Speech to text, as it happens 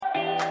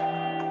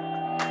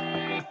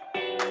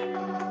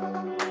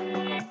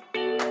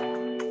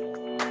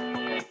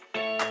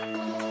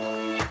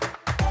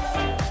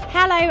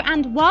Hello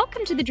and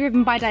welcome to the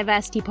Driven by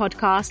Diversity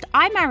podcast.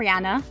 I'm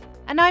Mariana.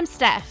 And I'm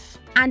Steph.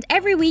 And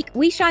every week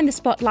we shine the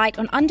spotlight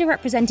on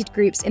underrepresented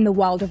groups in the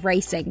world of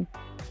racing.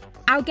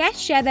 Our guests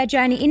share their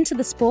journey into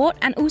the sport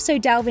and also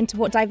delve into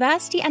what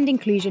diversity and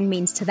inclusion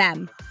means to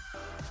them.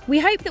 We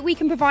hope that we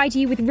can provide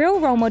you with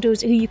real role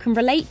models who you can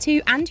relate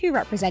to and who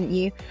represent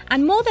you,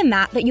 and more than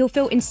that you'll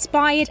feel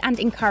inspired and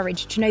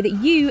encouraged to know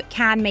that you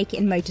can make it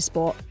in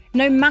motorsport,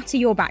 no matter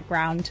your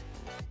background.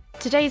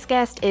 Today's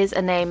guest is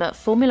a name that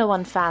Formula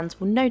One fans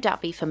will no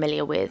doubt be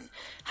familiar with,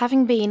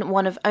 having been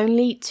one of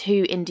only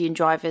 2 Indian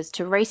drivers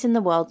to race in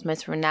the world's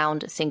most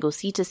renowned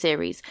single-seater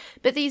series,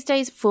 but these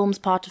days forms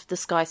part of the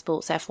Sky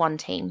Sports F1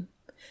 team.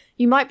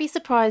 You might be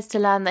surprised to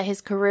learn that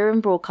his career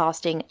in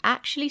broadcasting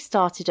actually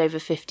started over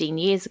 15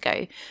 years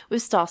ago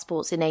with Star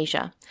Sports in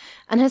Asia,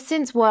 and has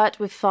since worked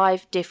with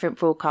 5 different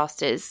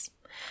broadcasters.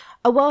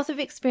 A wealth of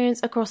experience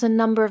across a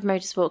number of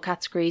motorsport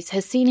categories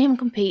has seen him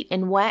compete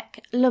in WEC,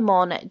 Le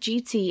Mans,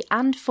 GT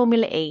and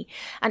Formula E,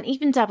 and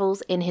even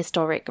dabbles in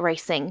historic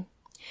racing.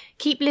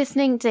 Keep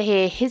listening to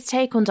hear his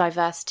take on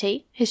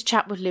diversity, his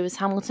chat with Lewis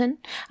Hamilton,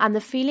 and the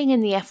feeling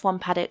in the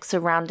F1 paddock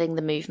surrounding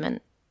the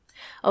movement.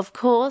 Of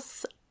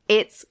course,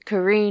 it's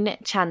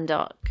Karun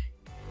Chandhok.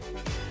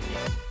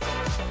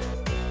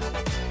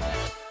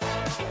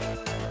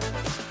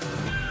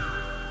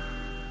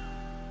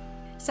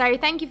 So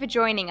thank you for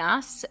joining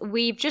us.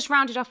 We've just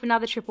rounded off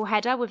another triple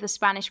header with the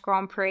Spanish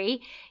Grand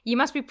Prix. You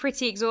must be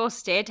pretty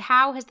exhausted.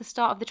 How has the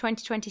start of the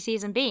 2020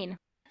 season been?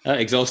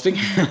 Exhausting.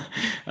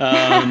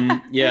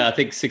 I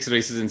think 6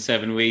 races in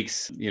 7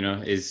 weeks,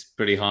 is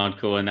pretty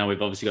hardcore. And now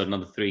we've obviously got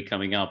another 3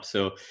 coming up.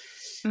 So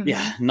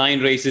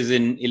 9 races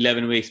in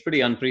 11 weeks,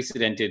 pretty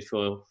unprecedented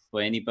for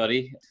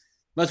anybody.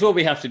 That's what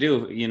we have to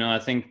do. I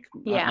think,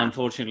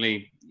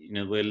 unfortunately,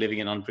 we're living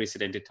in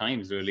unprecedented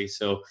times, really.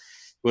 So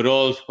we're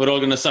all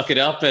going to suck it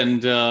up and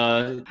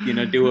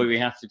do what we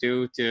have to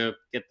do to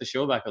get the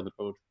show back on the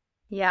road.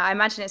 Yeah, I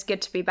imagine it's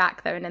good to be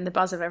back though and in the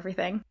buzz of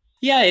everything.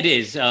 Yeah, it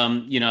is.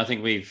 I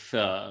think we've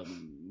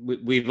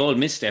all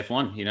missed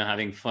F1.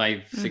 Having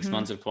 5-6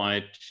 months of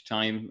quiet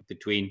time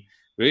between,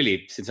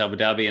 really, since Abu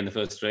Dhabi and the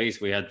first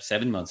race, we had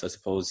 7 months, I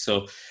suppose.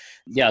 So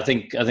I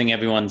think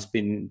everyone's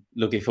been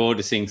looking forward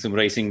to seeing some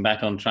racing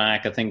back on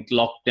track. I think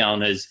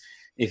lockdown has,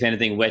 if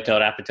anything, whet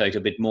our appetite a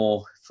bit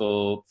more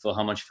for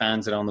how much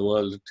fans around the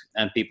world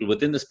and people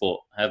within the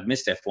sport have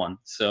missed F1.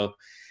 So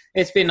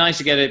it's been nice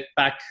to get it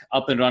back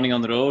up and running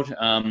on the road.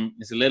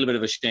 It's a little bit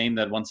of a shame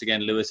that once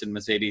again Lewis and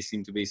Mercedes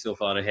seem to be so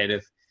far ahead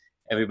of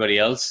everybody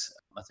else.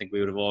 I think we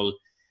would have all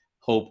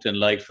hoped and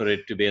liked for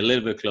it to be a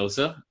little bit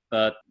closer.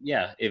 But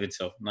yeah, even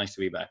so, nice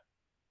to be back.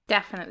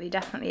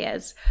 Definitely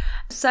is.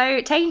 So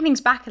taking things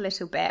back a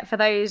little bit, for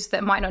those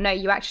that might not know,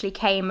 you actually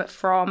came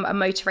from a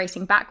motor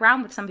racing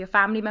background with some of your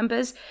family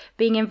members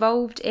being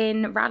involved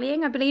in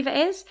rallying, I believe it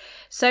is.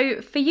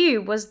 So for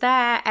you, was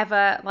there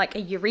ever like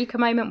a eureka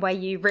moment where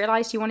you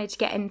realised you wanted to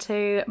get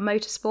into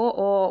motorsport,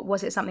 or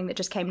was it something that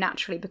just came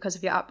naturally because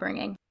of your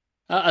upbringing?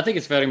 I think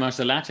it's very much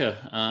the latter.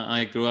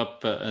 I grew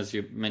up, as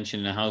you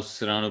mentioned, in a house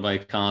surrounded by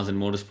cars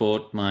and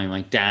motorsport.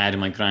 My dad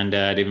and my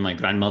granddad, even my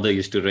grandmother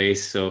used to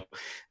race. So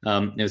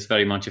it was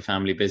very much a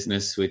family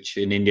business, which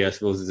in India, I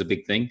suppose, is a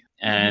big thing.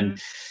 And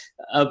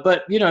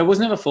but, it was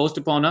never forced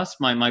upon us.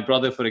 My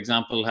brother, for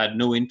example, had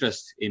no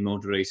interest in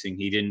motor racing.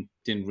 He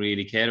didn't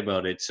really care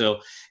about it. So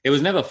it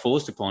was never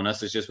forced upon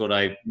us. It's just what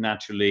I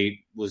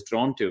naturally was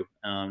drawn to,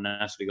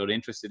 naturally got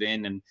interested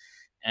in.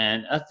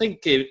 And I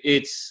think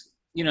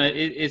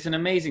it's an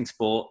amazing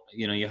sport.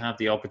 You have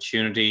the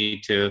opportunity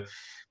to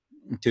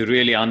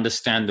really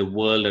understand the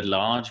world at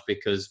large,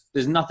 because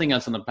there's nothing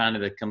else on the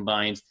planet that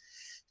combines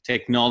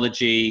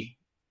technology,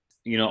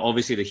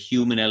 obviously the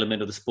human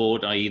element of the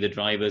sport, i.e. the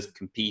drivers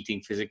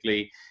competing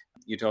physically.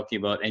 You're talking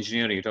about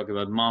engineering, you're talking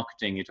about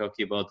marketing, you're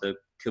talking about the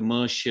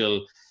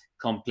commercial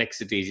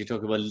complexities, you're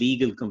talking about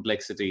legal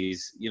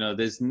complexities.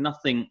 There's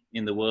nothing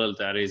in the world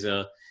that is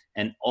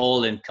an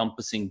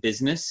all-encompassing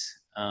business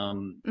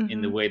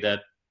in the way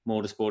that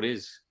motorsport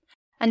is.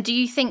 And do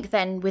you think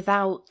then,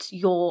 without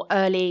your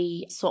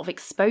early sort of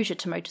exposure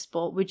to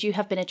motorsport, would you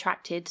have been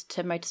attracted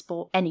to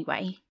motorsport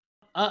anyway?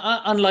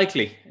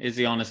 Unlikely is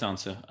the honest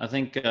answer. I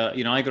think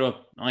I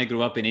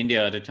grew up in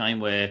India at a time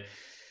where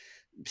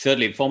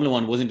certainly Formula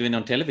One wasn't even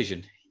on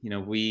television.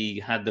 We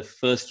had the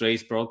first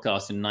race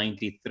broadcast in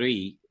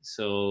 '93,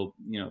 so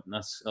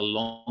that's a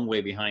long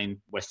way behind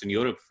Western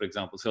Europe, for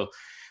example. So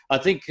I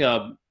think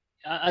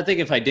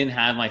if I didn't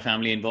have my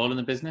family involved in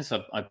the business,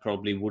 I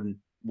probably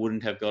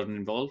wouldn't have gotten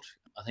involved.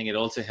 I think it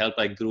also helped.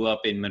 I grew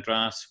up in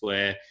Madras,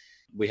 where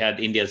we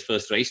had India's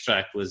first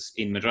racetrack was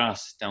in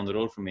Madras, down the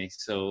road from me.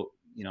 So,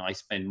 I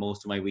spent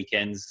most of my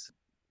weekends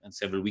and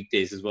several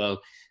weekdays as well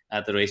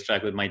at the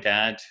racetrack with my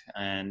dad.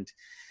 And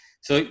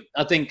so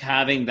I think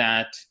having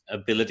that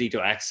ability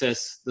to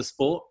access the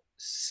sport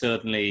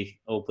certainly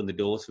opened the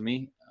doors for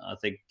me. I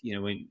think,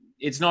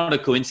 it's not a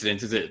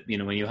coincidence, is it?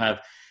 When you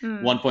have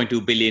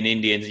 1.2 billion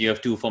Indians, you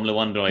have 2 Formula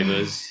One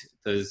drivers,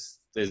 there's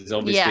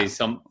obviously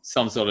some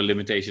sort of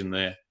limitation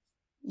there.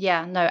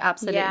 Yeah, no,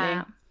 absolutely.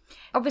 Yeah.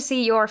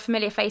 Obviously, you're a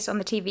familiar face on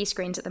the TV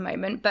screens at the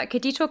moment, but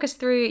could you talk us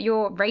through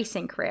your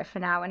racing career for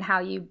now and how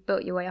you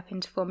built your way up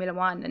into Formula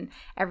One and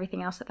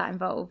everything else that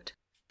involved?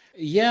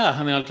 Yeah,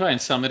 I mean, I'll try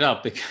and sum it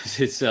up because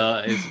it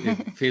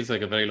feels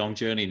like a very long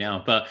journey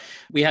now. But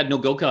we had no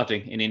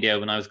go-karting in India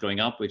when I was growing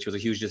up, which was a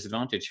huge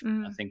disadvantage.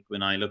 I think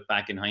when I look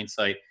back in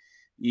hindsight,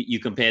 you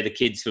compare the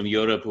kids from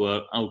Europe who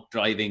are out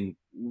driving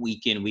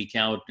week in, week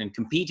out and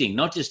competing,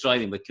 not just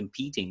driving, but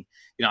competing.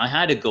 I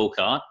had a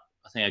go-kart.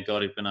 I think I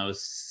got it when I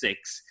was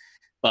 6,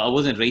 but I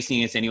wasn't racing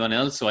against anyone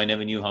else. So I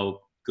never knew how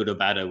good or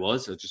bad I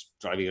was. I was just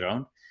driving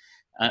around.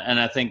 And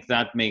I think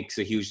that makes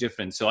a huge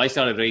difference. So I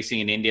started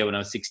racing in India when I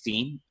was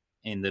 16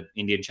 in the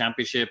Indian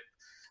Championship.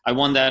 I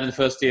won that in the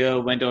first year,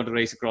 went on to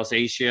race across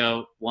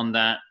Asia, won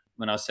that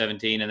when I was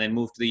 17, and then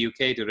moved to the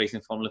UK to race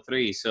in Formula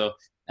 3. So,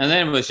 and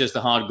then it was just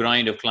a hard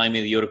grind of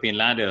climbing the European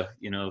ladder,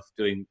 of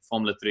doing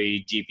Formula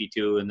 3,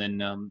 GP2, and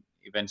then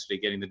eventually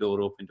getting the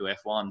door open to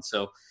F1.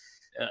 So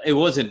it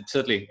was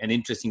certainly an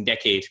interesting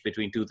decade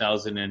between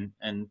 2000 and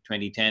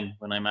 2010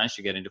 when I managed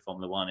to get into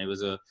Formula 1. It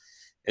was a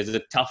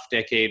tough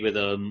decade with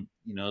a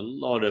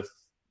lot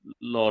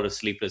of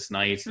sleepless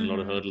nights and a lot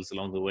of hurdles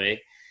along the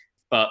way.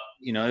 But,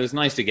 it was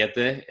nice to get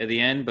there at the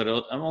end. But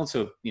I'm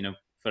also,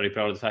 very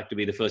proud of the fact to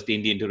be the first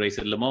Indian to race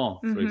at Le Mans,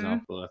 for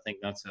example. I think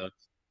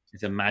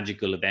it's a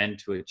magical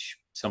event, which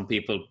some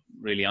people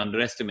really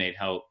underestimate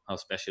how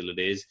special it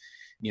is.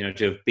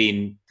 To have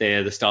been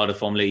there, the start of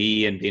Formula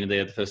E and being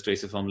there the first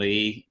race of Formula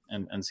E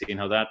and seeing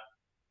how that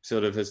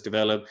sort of has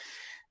developed.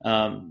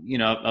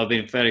 I've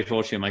been very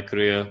fortunate in my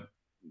career,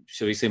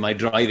 shall we say my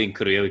driving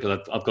career,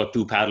 because I've got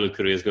 2 parallel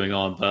careers going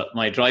on, but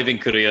my driving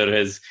career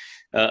has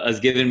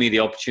given me the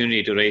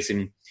opportunity to race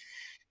in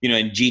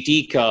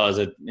GT cars,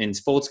 in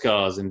sports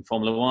cars, in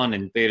Formula 1,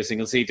 in various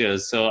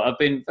single-seaters. So I've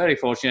been very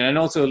fortunate, and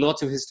also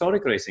lots of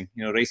historic racing.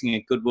 Racing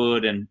at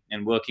Goodwood and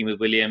working with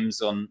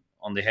Williams on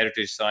the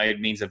heritage side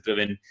means I've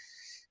driven,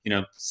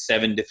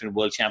 7 different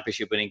World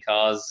Championship winning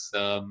cars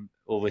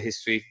over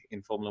history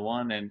in Formula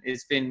 1, and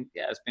it's been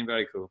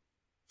very cool.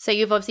 So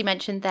you've obviously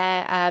mentioned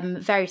there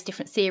various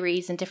different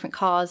series and different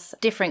cars,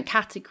 different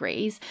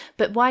categories,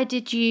 but why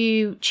did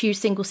you choose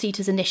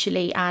single-seaters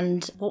initially,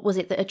 and what was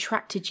it that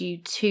attracted you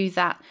to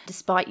that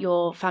despite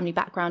your family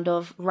background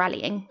of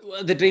rallying?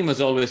 Well, the dream was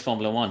always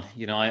Formula 1.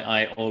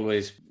 I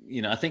always,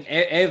 I think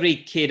every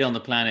kid on the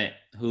planet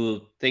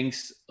who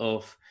thinks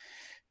of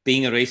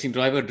being a racing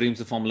driver dreams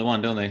of Formula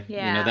 1, don't they?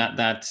 Yeah.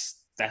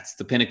 That's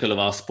the pinnacle of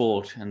our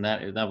sport, and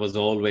that was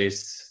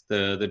always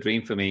the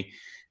dream for me.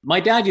 My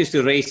dad used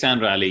to race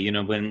and rally.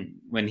 When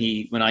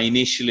I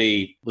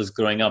initially was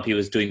growing up, he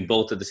was doing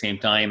both at the same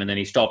time, and then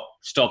he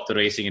stopped the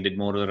racing and did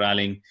more of the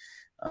rallying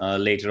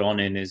later on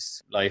in his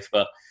life.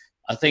 But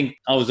I think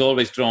I was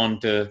always drawn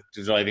to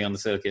driving on the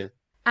circuit.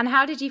 And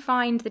how did you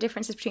find the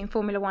differences between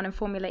Formula 1 and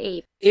Formula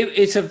E?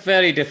 It's a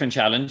very different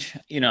challenge.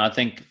 I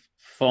think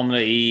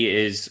Formula E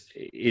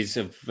is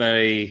a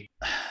very...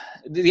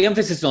 The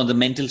emphasis is on the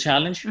mental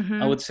challenge,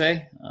 I would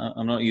say.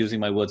 I'm not using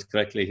my words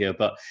correctly here,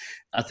 but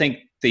I think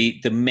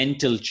the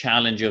mental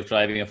challenge of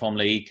driving a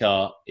Formula E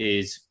car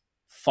is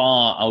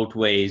far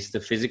outweighs the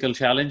physical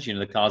challenge.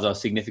 The cars are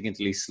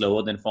significantly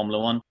slower than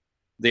Formula 1.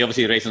 They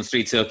obviously race on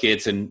street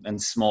circuits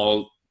and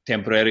small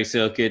temporary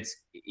circuits.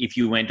 If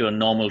you went to a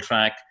normal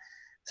track,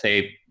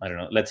 say, I don't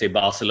know, let's say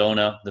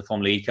Barcelona, the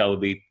Formula E car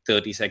would be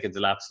 30 seconds a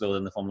lap slower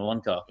than the Formula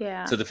 1 car.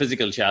 Yeah. So the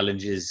physical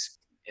challenge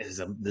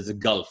there's a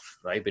gulf,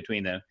 right,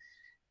 between them.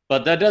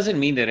 But that doesn't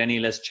mean they're any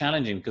less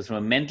challenging, because from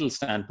a mental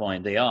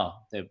standpoint, they are.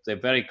 They're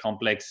very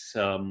complex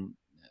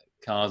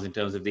cars in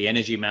terms of the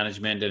energy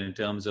management and in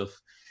terms of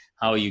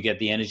how you get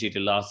the energy to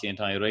last the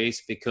entire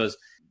race, because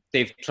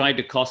they've tried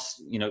to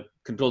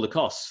control the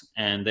costs,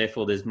 and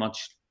therefore there's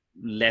much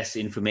less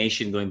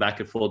information going back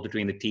and forth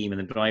between the team and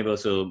the driver.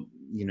 So,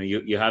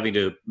 you're having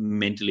to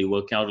mentally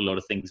work out a lot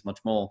of things much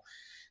more.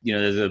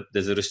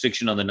 There's a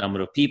restriction on the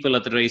number of people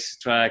at the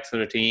racetracks for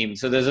a team.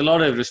 So there's a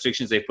lot of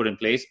restrictions they've put in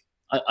place.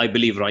 I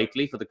believe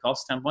rightly for the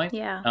cost standpoint.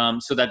 Yeah.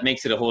 So that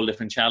makes it a whole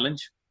different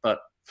challenge. But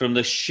from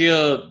the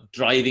sheer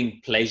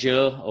driving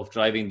pleasure of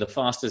driving the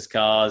fastest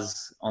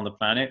cars on the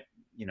planet,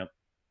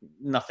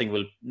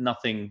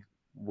 nothing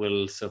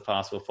will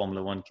surpass what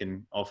Formula 1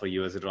 can offer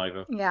you as a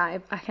driver. Yeah,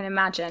 I can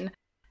imagine.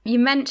 You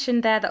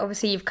mentioned there that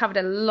obviously you've covered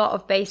a lot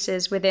of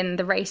bases within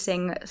the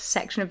racing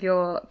section of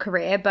your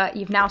career, but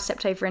you've now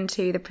stepped over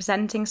into the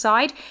presenting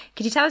side.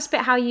 Could you tell us a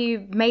bit how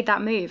you made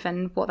that move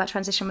and what that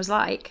transition was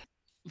like?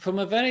 From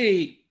a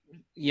very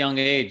young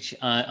age,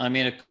 I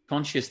made a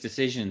conscious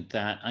decision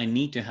that I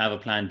need to have a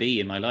plan B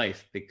in my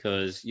life,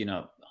 because,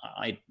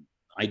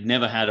 I'd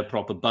never had a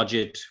proper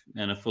budget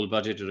and a full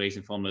budget to race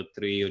in Formula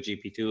 3 or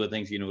GP2 or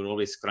things. We're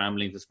always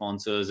scrambling for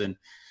sponsors, and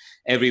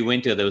every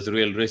winter there was a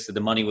real risk that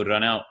the money would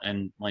run out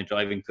and my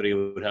driving career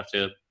would have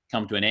to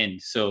come to an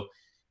end. So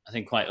I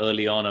think quite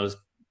early on, I was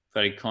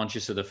very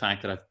conscious of the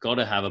fact that I've got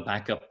to have a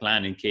backup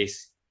plan in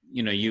case,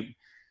 you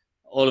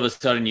all of a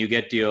sudden you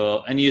get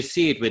and you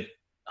see it with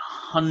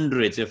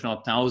hundreds, if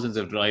not thousands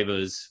of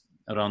drivers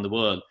around the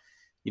world.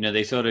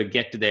 They sort of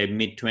get to their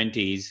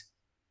mid-20s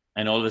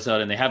and all of a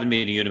sudden they haven't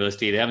been to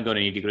university, they haven't got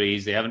any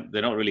degrees, they're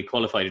not really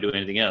qualified to do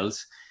anything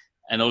else,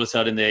 and all of a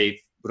sudden they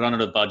run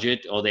out of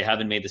budget, or they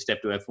haven't made the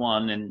step to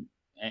F1,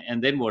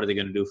 and then what are they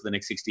going to do for the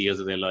next 60 years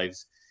of their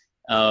lives?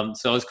 So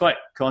I was quite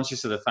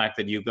conscious of the fact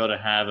that you've got to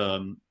have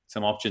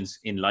some options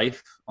in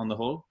life on the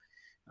whole,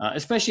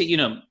 especially, you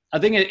know, I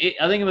think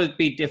it would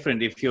be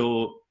different if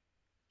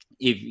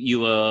you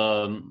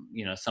were,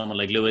 you know, someone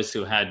like Lewis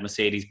who had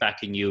Mercedes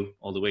backing you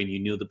all the way and you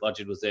knew the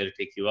budget was there to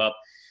take you up.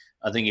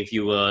 I think if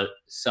you were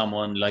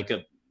someone like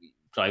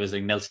drivers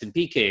like Nelson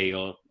Piquet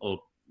or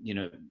you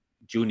know,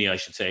 Junior, I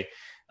should say,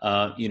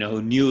 you know,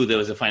 who knew there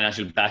was a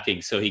financial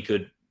backing so he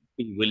could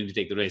be willing to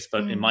take the risk.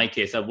 But in my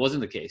case, that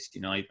wasn't the case.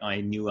 You know,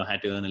 I knew I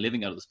had to earn a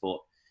living out of the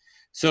sport.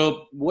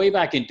 So way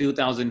back in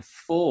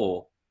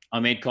 2004, I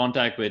made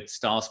contact with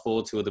Star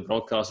Sports, who were the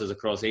broadcasters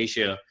across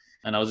Asia.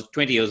 And I was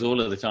 20 years old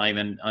at the time,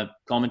 and I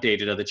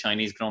commentated at the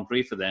Chinese Grand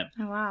Prix for them.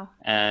 Oh, wow.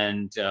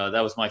 And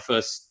that was my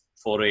first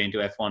foray into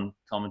F1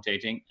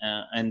 commentating.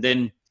 And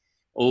then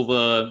over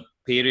a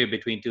period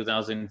between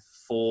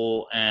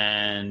 2004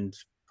 and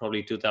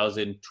probably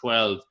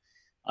 2012,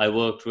 I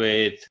worked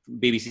with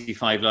BBC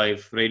 5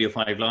 Live, Radio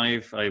 5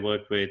 Live. I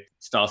worked with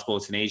Star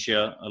Sports in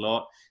Asia a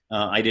lot.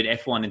 I did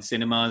F1 in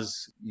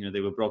cinemas. You know,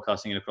 they were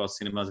broadcasting it across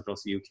cinemas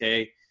across the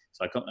UK.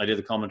 So I did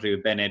the commentary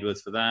with Ben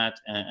Edwards for that,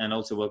 and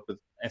also worked with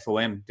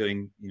FOM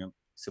doing, you know,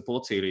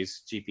 support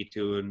series,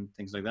 GP2 and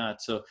things like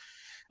that. So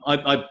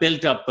I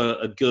built up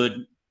a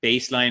good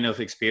baseline of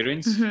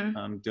experience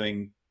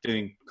doing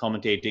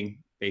commentating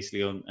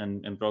basically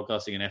and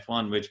broadcasting in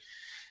F1,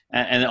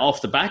 and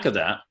off the back of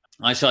that,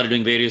 I started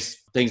doing various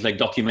things like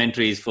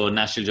documentaries for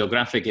National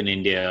Geographic in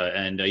India,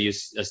 and I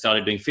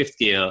started doing Fifth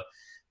Gear.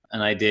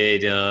 And I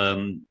did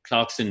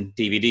Clarkson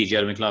DVD,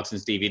 Jeremy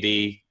Clarkson's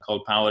DVD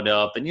called Powered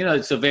Up. And, you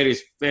know, so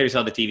various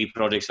other TV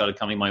projects started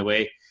coming my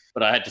way.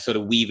 But I had to sort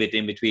of weave it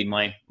in between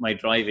my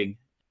driving.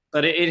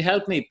 But it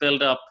helped me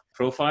build up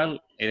profile.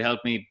 It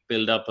helped me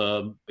build up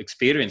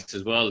experience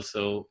as well.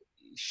 So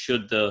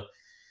should the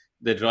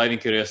driving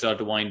career start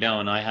to wind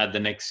down, I had the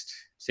next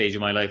stage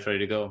of my life ready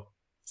to go.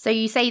 So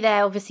you say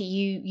there, obviously,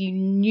 you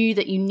knew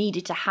that you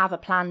needed to have a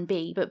plan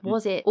B, but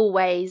was it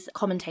always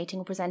commentating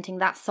or presenting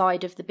that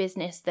side of the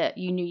business that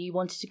you knew you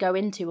wanted to go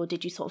into, or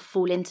did you sort of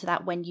fall into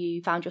that when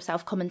you found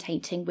yourself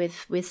commentating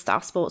with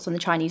Star Sports on the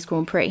Chinese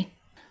Grand Prix?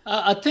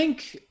 I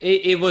think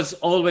it was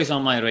always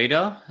on my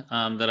radar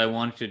that I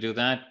wanted to do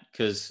that,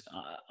 because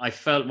I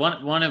felt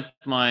one of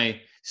my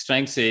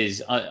strengths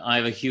is I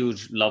have a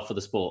huge love for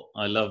the sport.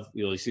 I love,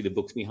 you see the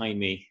books behind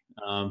me.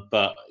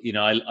 But, you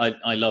know,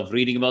 I love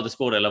reading about the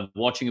sport. I love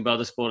watching about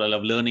the sport. I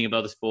love learning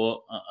about the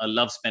sport. I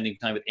love spending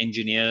time with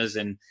engineers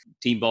and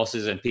team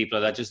bosses and people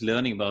like that, just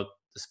learning about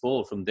the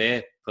sport from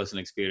their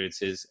personal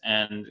experiences.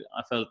 And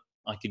I felt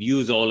I could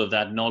use all of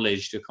that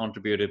knowledge to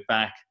contribute it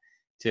back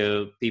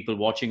to people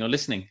watching or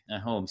listening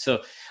at home.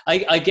 So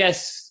I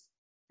guess,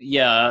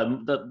 yeah,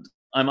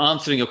 I'm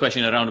answering your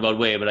question in a roundabout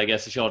way, but I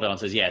guess the short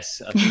answer is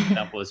yes. I think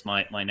that was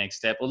my next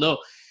step. Although,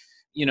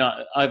 you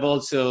know, I've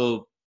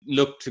also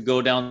look to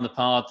go down the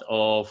path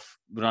of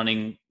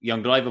running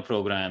young driver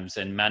programs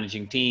and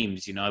managing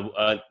teams. You know,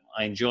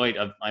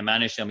 I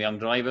managed some young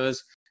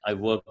drivers. I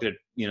worked at,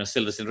 you know,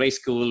 Silverstone Race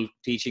School,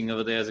 teaching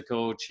over there as a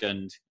coach.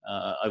 And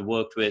I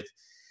worked with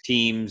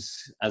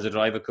teams as a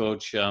driver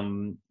coach,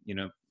 you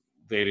know,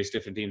 various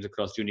different teams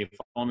across junior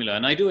formula.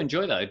 And I do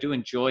enjoy that. I do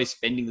enjoy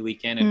spending the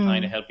weekend and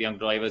trying to help young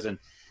drivers and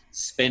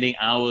spending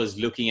hours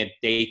looking at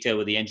data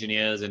with the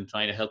engineers and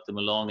trying to help them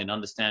along and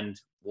understand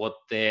what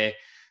their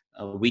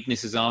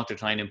weaknesses are to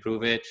try and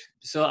improve it.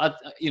 So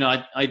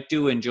I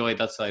do enjoy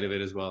that side of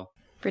it as well.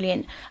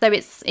 Brilliant. So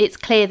it's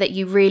clear that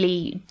you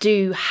really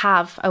do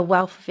have a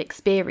wealth of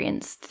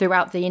experience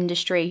throughout the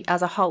industry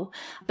as a whole.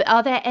 But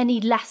are there any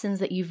lessons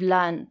that you've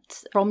learned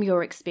from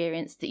your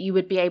experience that you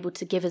would be able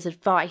to give as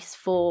advice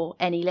for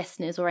any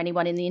listeners or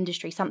anyone in the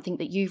industry, something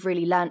that you've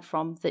really learned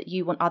from that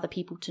you want other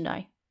people to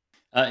know?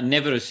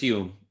 Never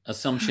assume.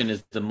 Assumption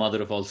is the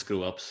mother of all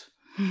screw-ups.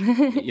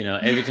 You know,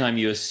 every time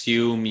you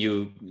assume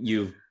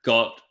you've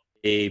got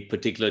a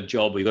particular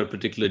job, or you got a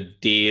particular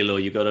deal, or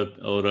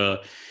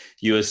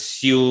you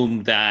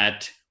assume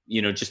that,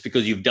 you know, just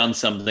because you've done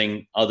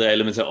something, other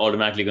elements are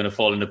automatically going to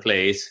fall into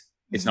place.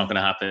 It's not going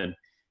to happen.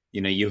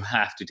 You know, you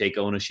have to take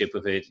ownership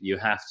of it. You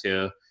have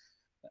to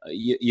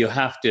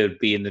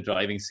be in the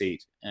driving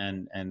seat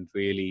and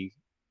really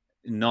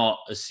not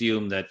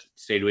assume that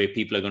straight away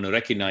people are going to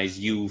recognize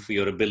you for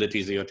your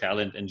abilities or your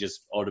talent, and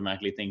just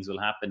automatically things will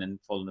happen and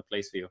fall into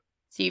place for you.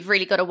 So you've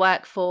really got to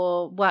work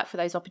for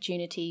those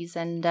opportunities,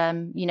 and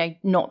you know,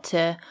 not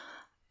to,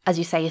 as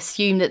you say,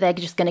 assume that they're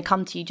just going to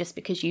come to you just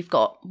because you've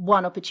got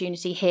one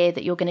opportunity here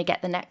that you're going to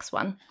get the next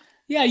one.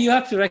 Yeah, you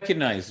have to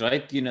recognize,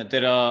 right? You know,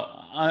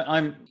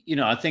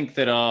 I think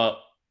there are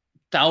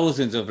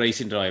thousands of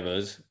racing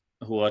drivers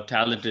who are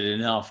talented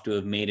enough to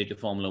have made it to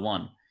Formula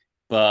One,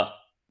 but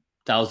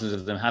thousands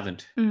of them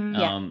haven't.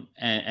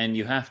 And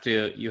you have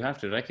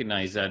to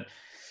recognize that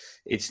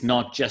it's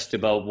not just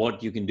about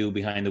what you can do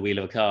behind the wheel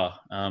of a car.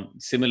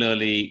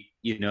 Similarly,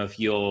 you know, if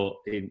you're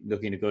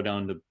looking to go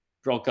down the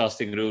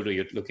broadcasting route or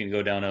you're looking to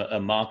go down a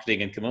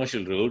marketing and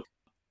commercial route,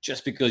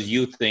 just because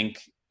you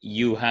think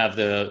you have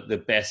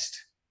the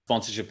best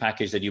sponsorship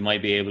package that you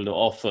might be able to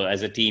offer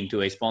as a team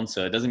to a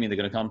sponsor, it doesn't mean they're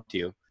going to come to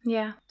you.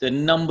 Yeah. The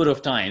number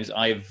of times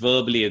I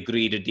verbally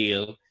agreed a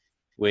deal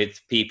with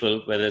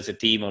people, whether it's a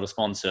team or a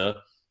sponsor,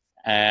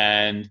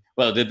 and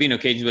well, there've been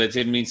occasions where it's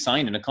even been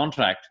signed in a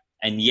contract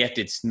and yet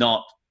it's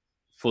not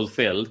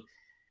fulfilled,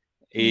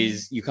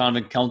 is you can't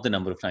even count the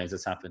number of times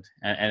that's happened.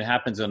 And it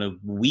happens on a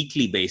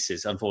weekly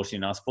basis, unfortunately,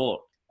 in our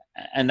sport.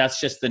 And that's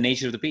just the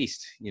nature of the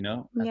beast, you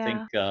know. Yeah. I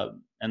think,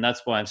 and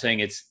that's why I'm saying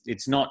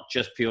it's not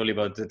just purely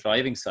about the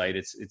driving side;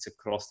 it's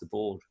across the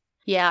board.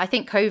 Yeah, I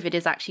think COVID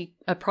is actually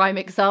a prime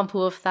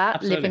example of that.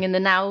 Absolutely. Living in the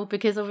now,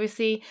 because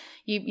obviously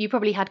you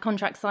probably had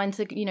contracts signed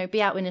to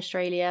be out in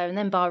Australia and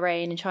then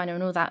Bahrain and China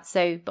and all that.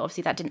 So, but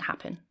obviously that didn't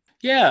happen.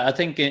 Yeah, I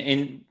think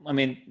I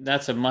mean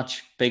that's a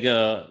much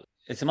bigger.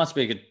 It's a much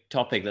bigger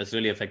topic that's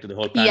really affected the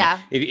whole planet. Yeah.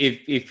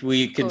 If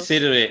we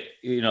consider it,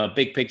 a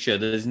big picture,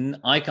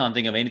 I can't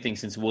think of anything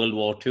since World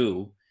War II,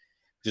 which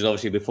is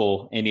obviously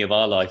before any of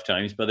our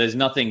lifetimes, but I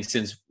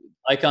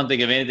can't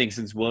think of anything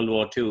since World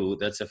War II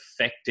that's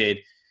affected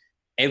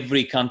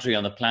every country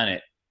on the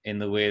planet in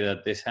the way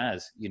that this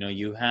has.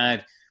 You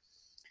had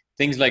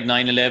things like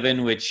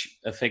 9/11, which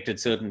affected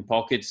certain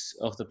pockets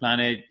of the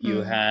planet.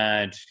 You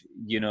had,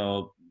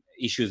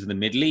 issues in the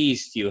Middle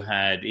East. You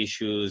had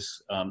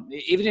issues,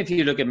 even if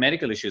you look at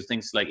medical issues,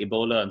 things like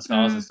Ebola and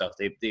SARS and stuff,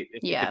 they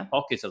affected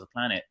pockets of the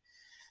planet.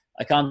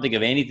 I can't think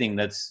of anything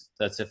that's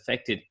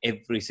affected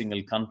every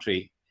single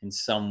country in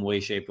some way,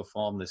 shape or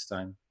form this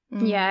time.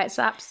 Yeah, it's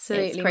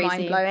absolutely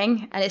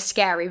mind-blowing and it's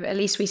scary, but at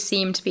least we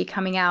seem to be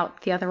coming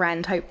out the other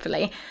end,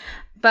 hopefully.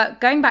 But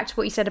going back to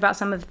what you said about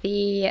some of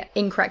the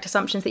incorrect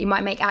assumptions that you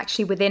might make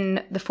actually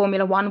within the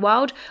Formula One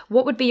world,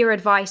 what would be your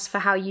advice for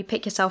how you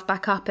pick yourself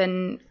back up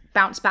and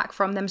bounce back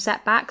from them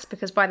setbacks?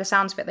 Because by the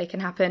sounds of it, they can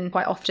happen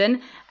quite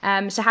often.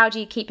 So how do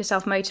you keep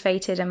yourself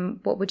motivated, and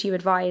what would you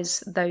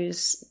advise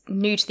those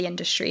new to the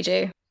industry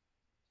do?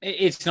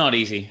 It's not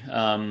easy.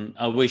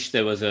 I wish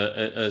there was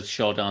a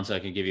short answer I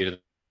could give you to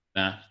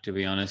that, to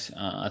be honest.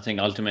 I think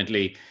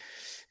ultimately,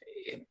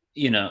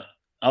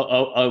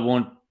 I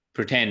won't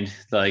pretend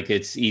like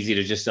it's easy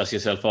to just dust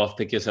yourself off,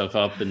 pick yourself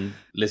up and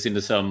listen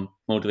to some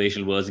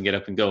motivational words and get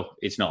up and go.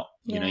 It's not.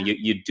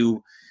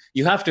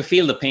 You have to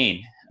feel the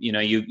pain. You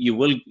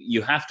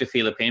have to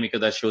feel the pain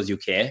because that shows you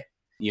care.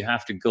 You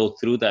have to go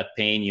through that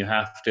pain. You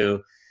have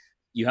to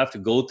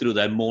go through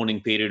that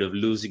mourning period of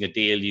losing a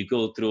deal. You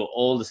go through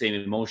all the same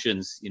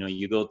emotions.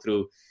 You go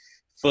through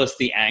first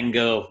the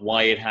anger of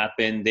why it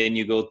happened. Then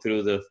you go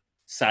through the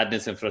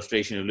sadness and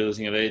frustration of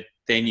losing of it.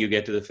 Then you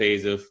get to the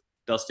phase of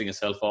dusting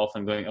yourself off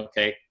and going,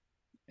 okay,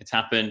 it's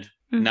happened.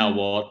 Now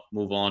what?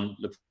 Move on.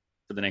 Look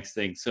for the next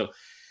thing. So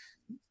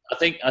I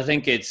think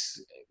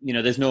it's,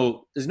 there's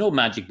no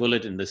magic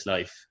bullet in this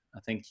life. I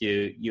think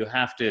you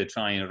have to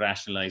try and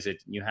rationalize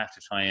it. You have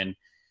to try and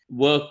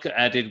work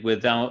at it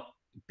without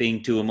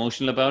being too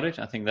emotional about it.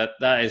 I think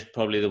that is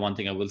probably the one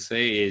thing I will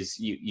say is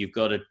you've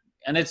got to,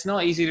 and it's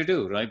not easy to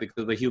do, right?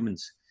 Because we're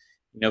humans.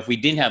 If we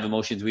didn't have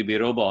emotions, we'd be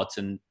robots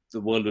and the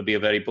world would be a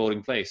very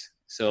boring place.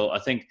 So I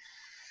think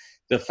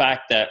the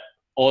fact that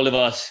all of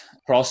us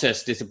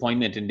process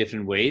disappointment in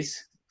different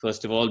ways,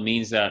 first of all,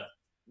 means that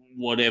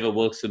whatever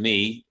works for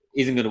me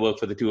isn't going to work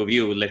for the two of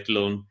you, let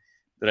alone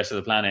the rest of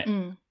the planet.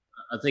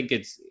 I think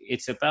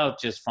it's about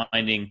just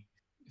finding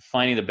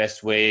the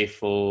best way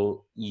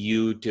for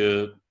you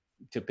to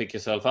pick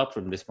yourself up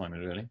from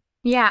disappointment, really.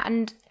 Yeah,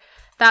 and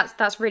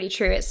that's really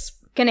true. It's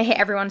going to hit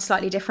everyone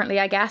slightly differently,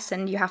 I guess,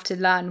 and you have to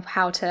learn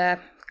how to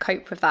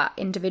cope with that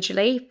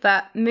individually.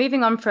 But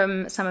moving on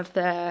from some of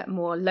the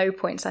more low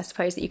points, I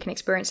suppose, that you can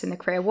experience in the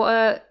career, what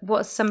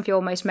are some of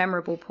your most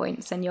memorable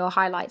points and your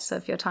highlights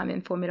of your time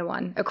in Formula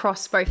One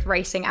across both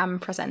racing and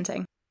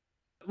presenting?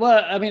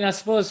 Well, I mean, I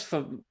suppose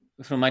from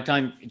my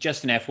time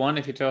just in F1,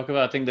 if you talk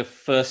about, I think the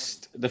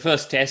first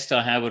test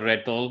I had with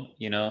Red Bull,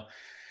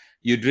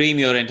 you dream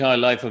your entire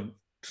life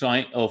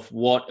of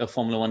what a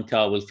Formula One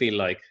car will feel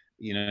like.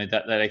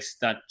 That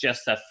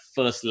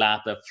first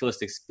lap, that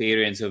first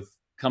experience of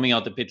coming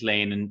out the pit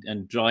lane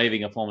and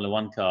driving a Formula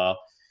One car,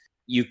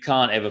 you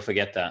can't ever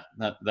forget that.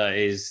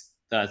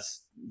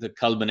 That's the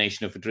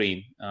culmination of a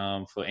dream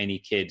for any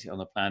kid on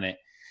the planet.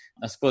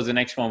 I suppose the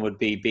next one would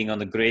be being on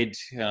the grid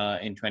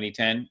in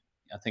 2010.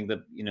 I think that,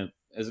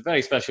 it was a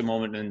very special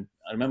moment. And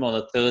I remember on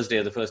the Thursday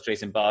of the first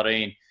race in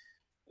Bahrain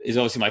is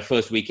obviously my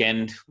first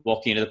weekend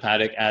walking into the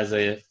paddock as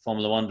a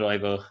Formula One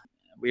driver.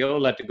 We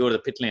all had to go to the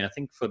pit lane. I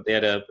think they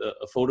had a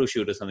photo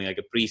shoot or something, like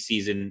a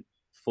pre-season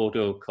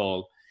photo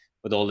call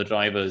with all the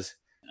drivers.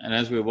 And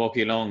as we were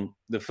walking along,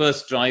 the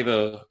first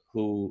driver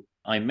who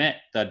I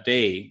met that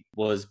day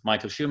was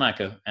Michael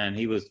Schumacher. And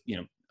he was,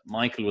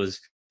 Michael was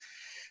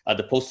at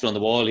the poster on the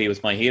wall. He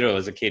was my hero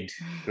as a kid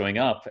growing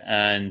up.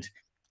 And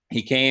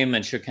he came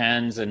and shook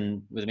hands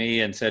with me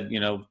and said,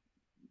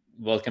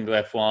 welcome to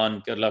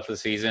F1, good luck for the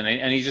season.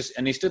 And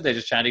he stood there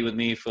just chatting with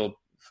me for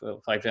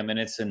 5-10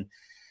 minutes and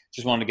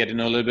just wanted to get to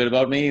know a little bit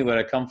about me, where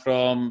I come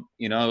from,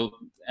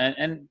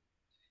 and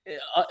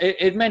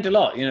it meant a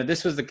lot.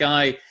 This was the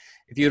guy.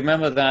 If you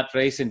remember that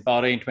race in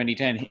Bahrain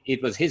 2010,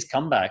 it was his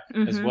comeback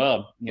as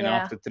well.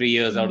 After 3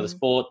 years out of the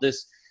sport,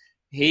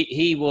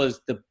 he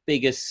was the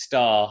biggest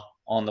star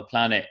on the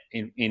planet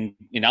in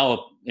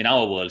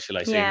our world, shall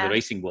I say, in the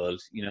racing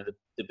world.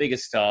 The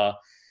biggest star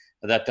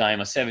at that time,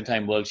 a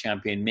 7-time world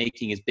champion,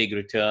 making his big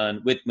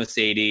return with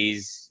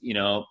Mercedes.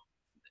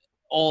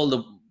 All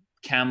the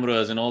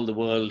cameras and all the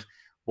world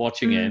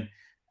watching him,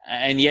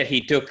 and yet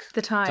he took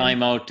the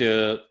time out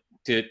to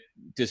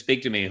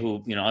speak to me,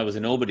 who I was a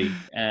nobody,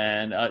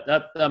 and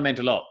that meant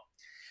a lot.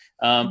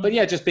 But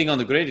yeah, just being on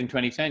the grid in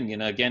 2010,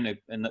 again,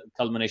 a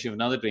culmination of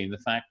another dream. The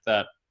fact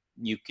that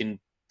you can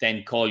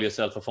then call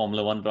yourself a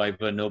Formula One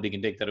driver, and nobody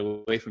can take that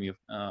away from you.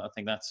 I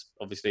think that's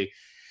obviously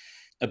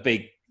a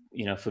big,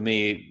 for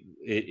me,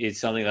 it's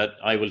something that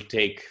I will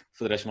take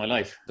for the rest of my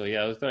life. So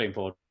yeah, it was very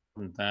important.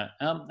 That.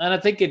 And I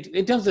think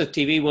in terms of the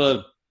TV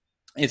world,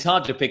 it's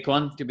hard to pick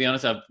one, to be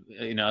honest. As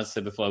I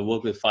said before, I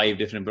worked with 5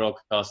 different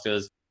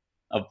broadcasters.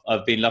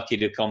 I've been lucky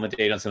to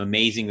commentate on some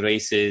amazing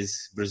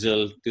races.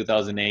 Brazil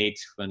 2008,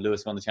 when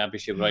Lewis won the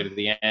championship right at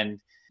the end.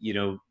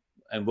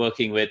 And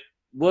working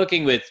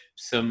with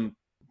some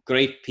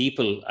great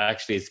people,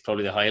 actually, is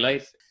probably the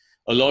highlight.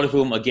 A lot of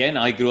whom, again,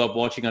 I grew up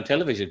watching on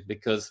television,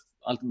 because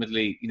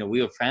ultimately,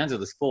 we were fans of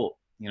the sport.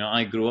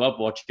 I grew up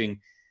watching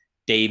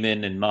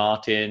Damon and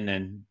Martin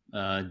and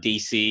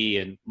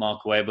DC and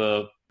Mark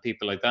Webber,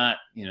 people like that.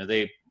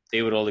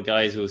 They were all the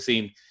guys who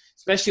seemed,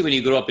 especially when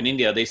you grow up in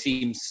India, they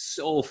seem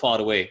so far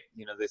away.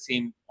 They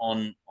seem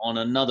on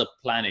another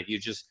planet. You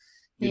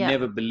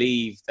never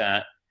believe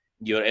that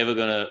you're ever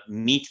going to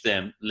meet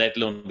them, let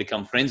alone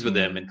become friends with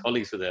them and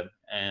colleagues with them.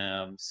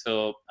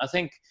 So I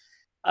think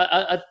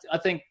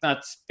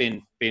that's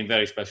been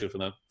very special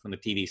from the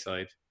TV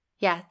side.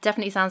 Yeah,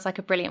 definitely sounds like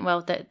a brilliant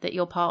world that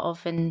you're part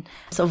of, and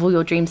sort of all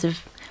your dreams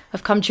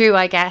have come true,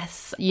 I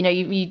guess.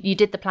 You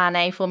did the plan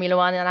A, Formula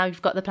One, and now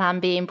you've got the plan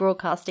B in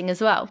broadcasting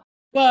as well.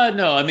 Well,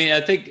 no, I mean,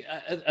 I think,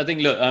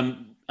 look,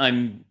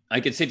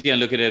 I could sit here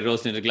and look at it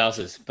rose-tinted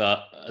glasses,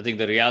 but I think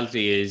the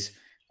reality is,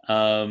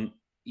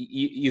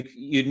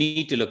 you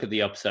need to look at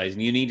the upsides,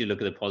 and you need to look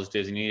at the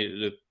positives, and you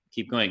need to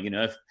keep going.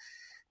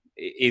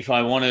 If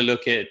I want to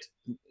look at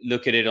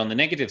it on the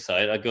negative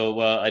side, I go,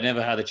 well, I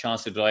never had a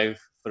chance to drive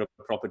for a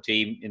proper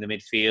team in the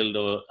midfield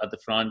or at the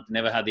front,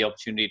 never had the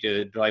opportunity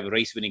to drive a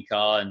race-winning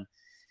car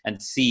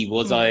and see,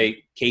 was I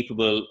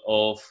capable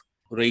of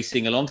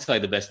racing alongside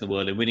the best in the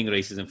world and winning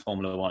races in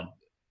Formula One.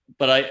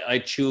 But I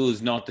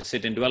choose not to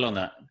sit and dwell on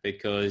that,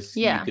 because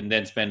you can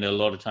then spend a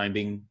lot of time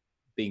being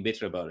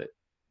bitter about it.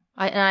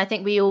 I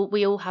think we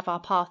all have our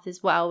path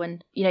as well,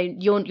 and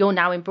you're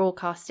now in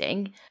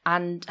broadcasting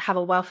and have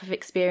a wealth of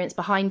experience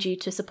behind you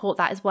to support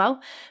that as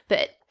well.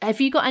 But have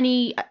you got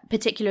any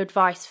particular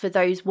advice for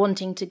those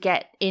wanting to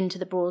get into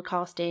the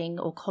broadcasting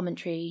or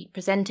commentary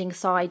presenting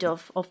side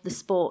of the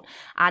sport?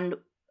 And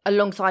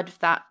alongside of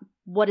that,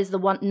 what is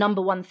the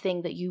number one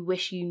thing that you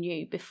wish you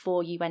knew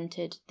before you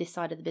entered this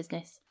side of the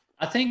business?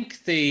 I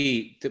think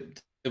the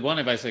one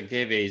advice I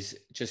give is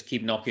just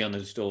keep knocking on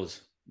those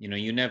doors.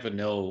 You never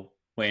know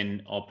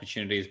when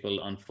opportunities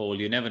will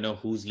unfold. You never know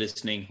who's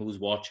listening, who's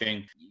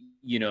watching.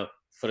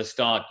 For a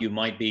start, you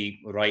might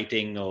be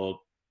writing or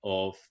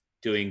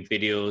doing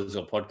videos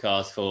or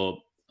podcasts for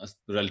a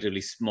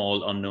relatively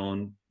small,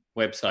 unknown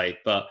website,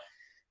 but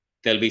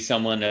there'll be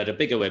someone at a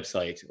bigger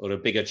website or a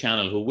bigger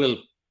channel who will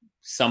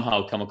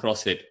somehow come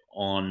across it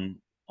on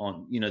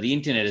the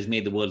internet has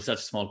made the world such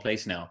a small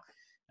place now.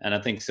 And I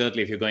think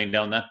certainly if you're going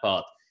down that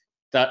path,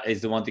 that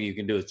is the one thing you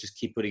can do, is just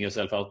keep putting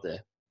yourself out there.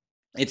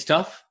 It's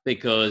tough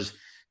because,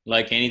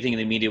 like anything in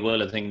the media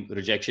world, I think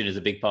rejection is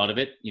a big part of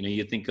it.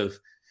 You think of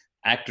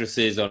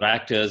actresses or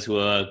actors who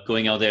are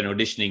going out there and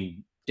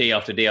auditioning day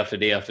after day after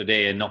day after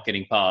day and not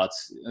getting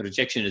parts.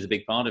 Rejection is a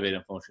big part of it,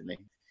 unfortunately.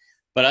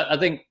 But I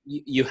think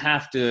you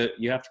have to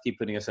keep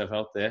putting yourself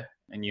out there,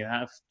 and you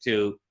have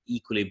to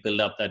equally build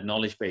up that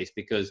knowledge base,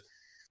 because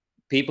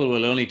people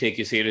will only take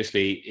you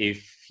seriously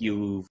if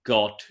you've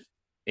got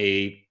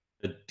a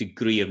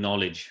degree of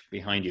knowledge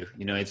behind you.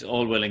 It's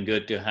all well and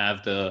good to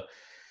have the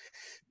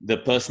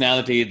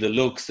personality, the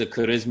looks, the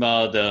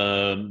charisma,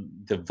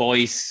 the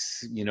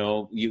voice.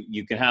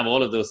 You can have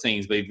all of those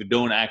things, but if you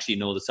don't actually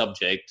know the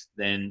subject,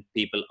 then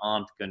people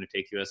aren't going to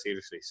take you as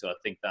seriously. So I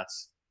think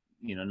that's,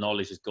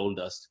 knowledge is gold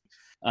dust.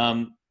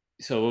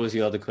 So what was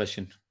your other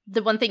question?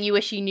 The one thing you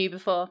wish you knew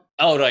before.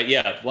 Oh, right.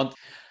 Yeah.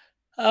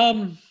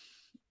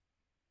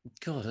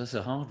 God, that's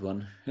a hard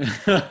one.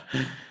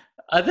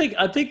 I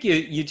think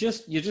you're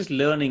just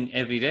learning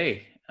every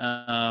day.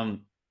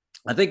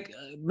 I think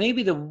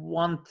maybe the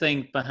one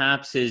thing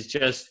perhaps is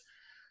just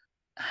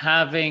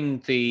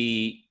having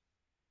the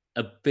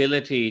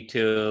ability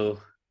to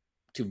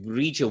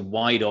reach a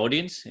wide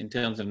audience in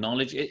terms of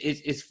knowledge.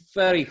 It's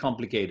very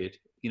complicated.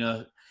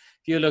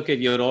 If you look at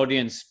your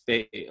audience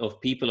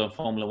of people on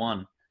Formula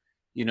One,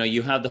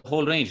 you have the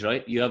whole range,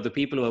 right? You have the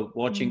people who are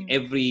watching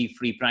every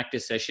free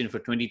practice session for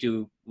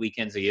 22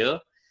 weekends a year.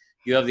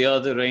 You have the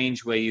other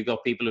range where you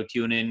got people who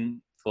tune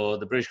in for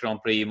the British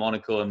Grand Prix,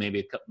 Monaco, and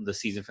maybe the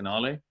season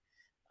finale.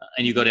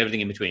 and you got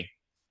everything in between.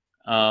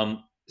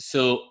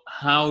 So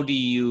how do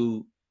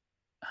you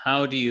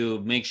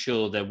make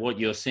sure that what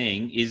you're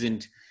saying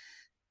isn't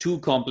too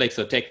complex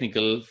or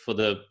technical for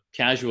the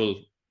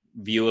casual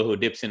viewer who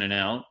dips in and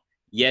out,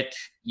 yet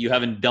you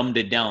haven't dumbed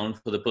it down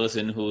for the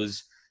person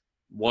who's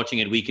watching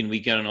it week in,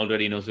 week out and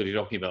already knows what you're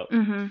talking about?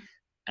 Mm-hmm.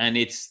 And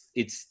it's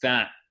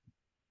that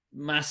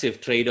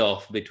massive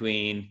trade-off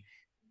between,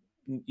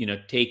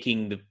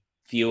 taking the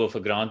viewer for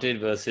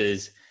granted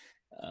versus,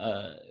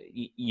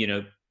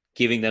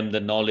 giving them the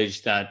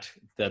knowledge that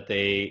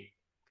they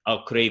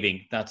are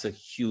craving. That's a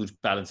huge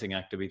balancing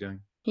act to be doing.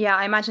 Yeah,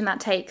 I imagine that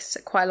takes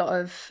quite a lot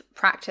of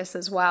practice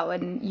as well,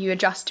 and you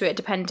adjust to it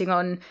depending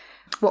on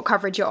what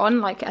coverage you're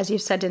on. Like, as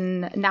you've said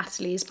in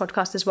Natalie's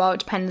podcast as well, it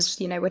depends,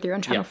 whether you're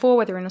on Channel 4,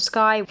 whether you're on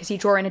Sky, because you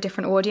draw in a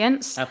different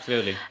audience.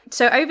 Absolutely.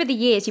 So over the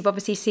years, you've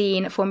obviously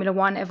seen Formula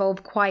One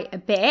evolve quite a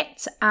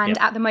bit, and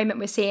at the moment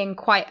we're seeing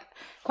quite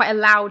a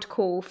loud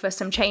call for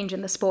some change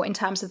in the sport in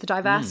terms of the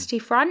diversity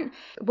front.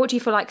 What do you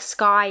feel like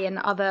Sky and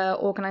other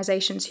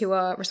organisations who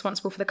are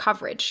responsible for the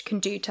coverage can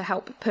do to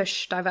help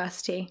push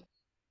diversity?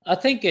 I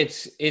think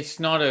it's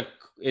not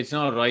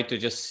right to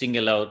just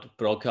single out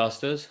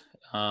broadcasters.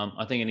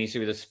 I think it needs to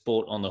be the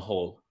sport on the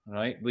whole,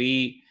 right?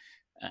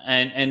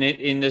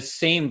 In the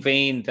same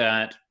vein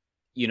that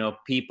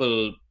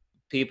people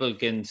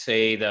can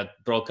say that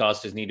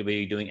broadcasters need to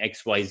be doing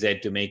X, Y,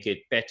 Z to make it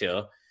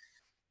better.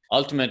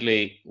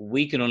 Ultimately,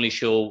 we can only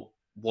show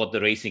what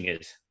the racing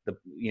is.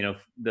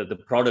 The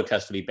product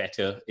has to be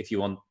better if you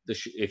want the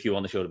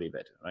show to be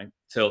better, right?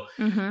 So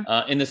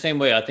in the same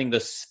way, I think the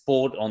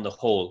sport on the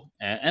whole,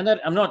 and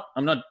that I'm not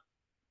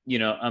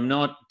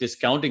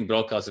discounting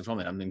broadcasters from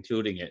it. I'm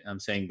including it. I'm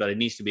saying, but it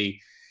needs to be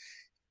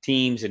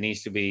teams. It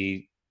needs to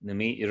be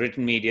the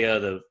written media,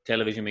 the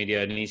television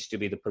media. It needs to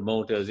be the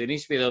promoters. It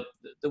needs to be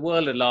the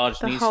world at large.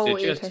 The needs whole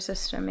to just,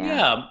 ecosystem.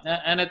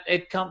 And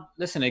it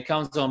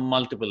counts on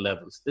multiple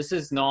levels. This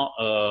is not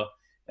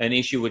an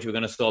issue which we're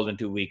going to solve in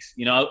 2 weeks.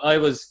 I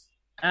was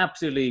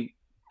absolutely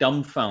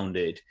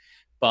dumbfounded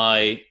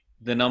by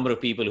the number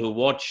of people who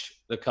watched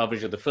the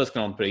coverage of the first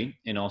Grand Prix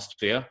in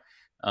Austria.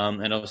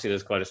 And obviously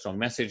there's quite a strong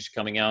message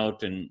coming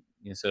out, and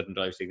certain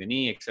drivers take the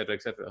knee, et cetera,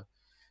 et cetera.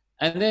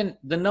 And then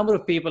the number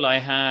of people I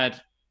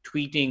had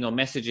tweeting or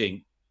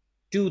messaging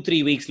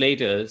 2-3 weeks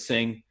later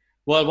saying,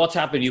 well, what's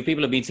happened? You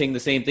people have been saying the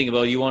same thing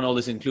about you want all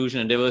this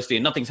inclusion and diversity,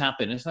 and nothing's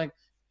happened. It's like,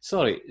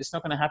 sorry, it's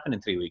not going to happen in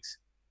 3 weeks.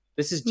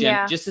 This is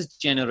just as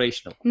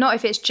generational. Not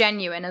if it's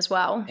genuine as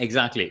well.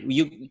 Exactly.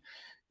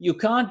 You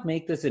can't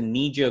make this a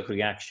knee-jerk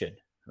reaction,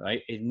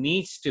 right? It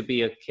needs to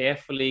be a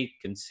carefully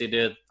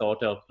considered,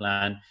 thought-out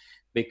plan.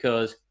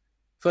 Because,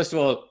 first of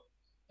all,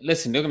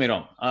 listen, don't get me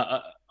wrong.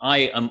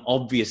 I am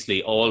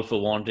obviously all for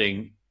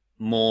wanting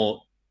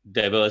more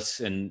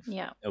diverse and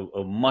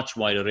a much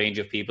wider range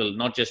of people,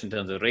 not just in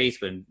terms of race,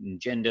 but in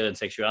gender and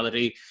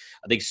sexuality.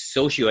 I think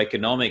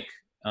socioeconomic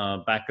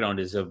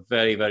background is a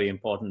very, very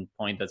important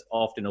point that's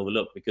often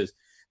overlooked, because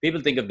people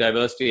think of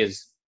diversity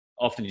as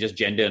often just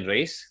gender and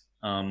race.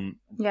 The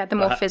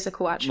more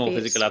physical attributes.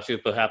 More physical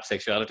attributes, perhaps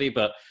sexuality,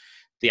 but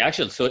the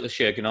actual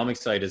socioeconomic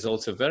side is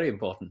also very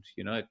important.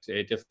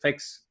 It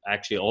affects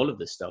actually all of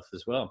this stuff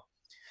as well.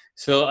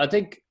 So I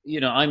think,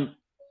 I'm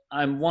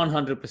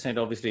 100%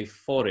 obviously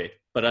for it,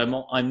 but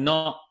I'm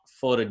not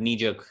for a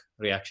knee-jerk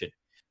reaction.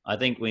 I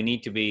think it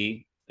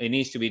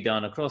needs to be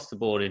done across the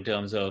board in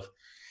terms of,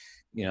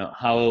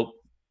 how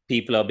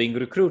people are being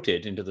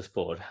recruited into the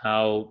sport,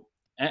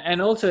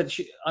 and also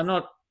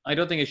I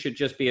don't think it should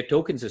just be a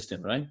token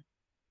system, right?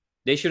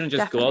 They shouldn't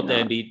just go out there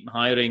and be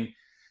hiring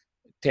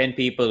 10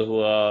 people who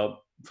are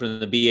from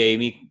the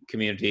BAME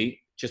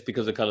community just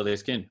because of the color of their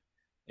skin.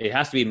 It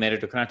has to be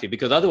meritocratic,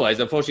 because otherwise,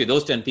 unfortunately,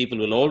 those 10 people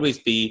will always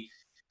be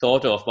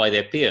thought of by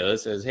their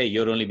peers as, hey,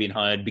 you're only being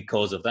hired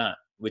because of that,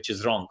 which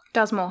is wrong. It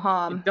does more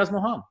harm.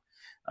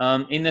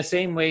 In the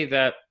same way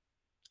that,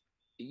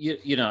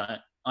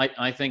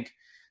 I think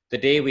the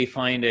day we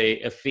find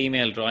a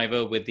female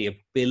driver with the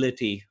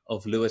ability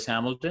of Lewis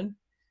Hamilton,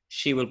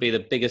 she will be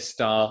the biggest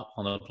star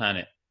on the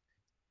planet.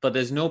 But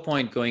there's no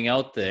point going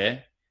out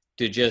there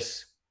to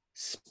just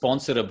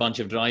sponsor a bunch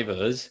of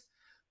drivers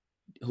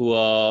who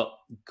are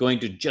going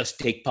to just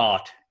take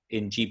part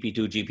in GP2,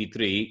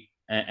 GP3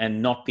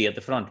 and not be at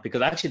the front,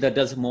 because actually that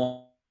does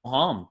more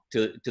harm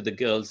to the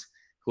girls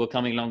who are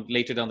coming along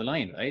later down the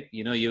line, right?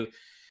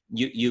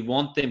 You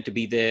want them to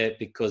be there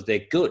because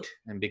they're good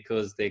and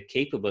because they're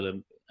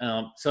capable.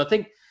 So I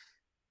think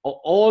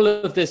all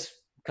of this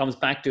comes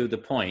back to the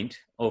point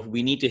of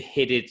we need to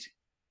hit it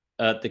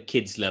at the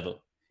kids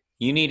level.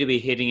 You need to be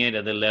hitting it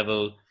at the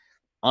level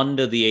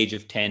under the age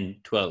of 10,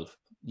 12.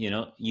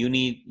 You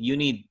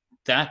need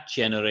that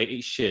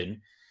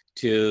generation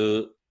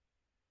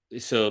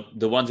so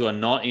the ones who are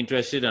not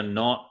interested and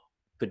not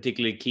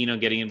particularly keen on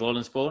getting involved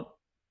in sport,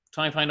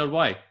 try and find out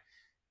why.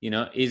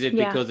 Is it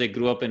because they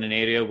grew up in an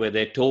area where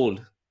they're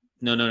told,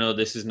 no,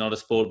 this is not a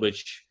sport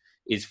which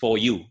is for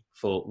you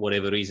for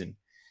whatever reason,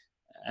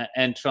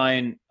 and try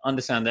and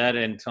understand that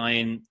and try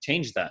and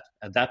change that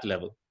at that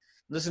level.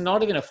 This is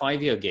not even a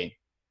 5-year game.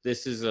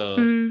 This is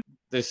a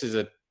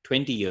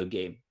 20-year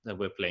game that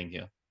we're playing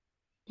here.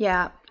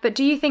 Yeah, but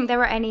do you think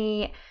there are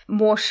any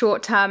more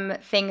short-term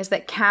things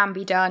that can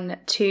be done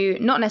to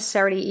not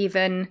necessarily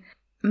even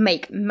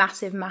make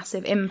massive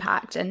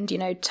impact and,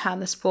 turn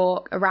the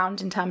sport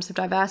around in terms of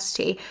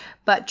diversity,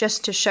 but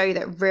just to show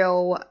that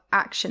real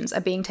actions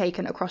are being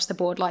taken across the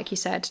board, like you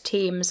said,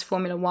 teams,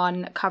 Formula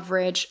One,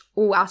 coverage,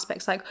 all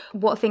aspects? Like,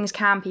 what things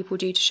can people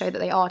do to show that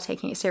they are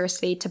taking it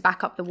seriously to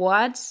back up the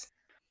words?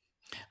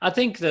 I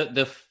think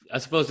I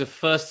suppose the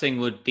first thing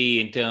would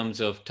be in terms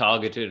of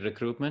targeted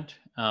recruitment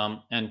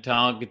and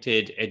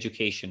targeted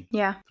education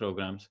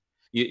programs.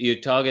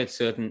 You target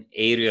certain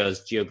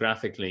areas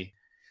geographically.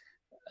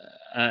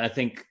 I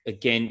think,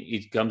 again,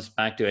 it comes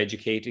back to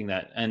educating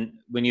that. And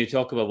when you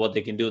talk about what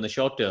they can do in the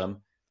short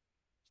term,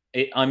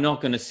 I'm not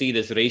going to see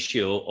this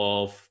ratio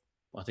of,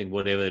 I think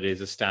whatever it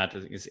is, a stat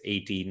is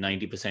 80,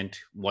 90%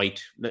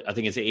 white. I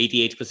think it's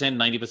 88%,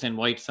 90%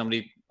 white.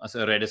 Somebody,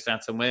 I read a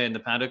stat somewhere in the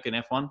paddock in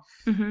F1.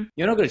 Mm-hmm.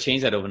 You're not going to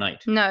change that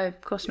overnight. No, of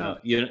course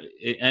not.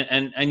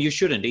 And you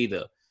shouldn't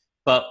either.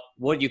 But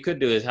what you could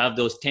do is have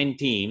those 10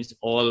 teams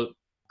all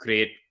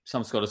create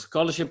some sort of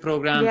scholarship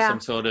program,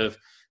 some sort of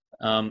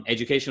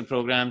educational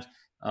programs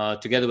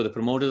together with the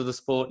promoters of the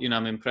sport.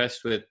 I'm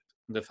impressed with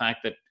the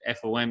fact that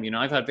FOM,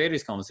 I've had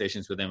various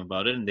conversations with them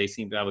about it, and they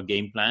seem to have a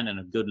game plan and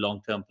a good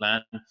long-term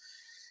plan.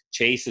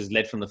 Chase is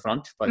led from the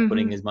front by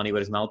putting his money where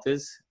his mouth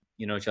is,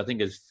 which I think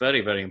is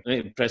very, very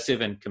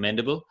impressive and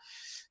commendable.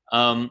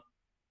 And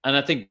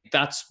I think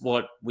that's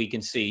what we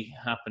can see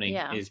happening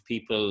is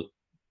people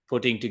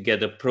putting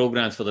together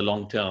programs for the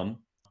long term.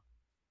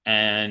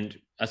 And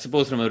I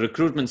suppose from a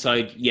recruitment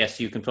side, yes,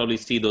 you can probably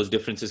see those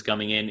differences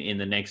coming in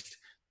the next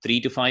 3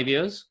 to 5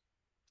 years.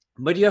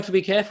 But you have to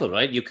be careful,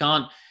 right? You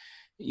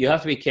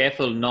have to be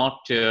careful not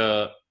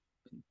to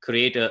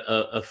create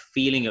a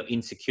feeling of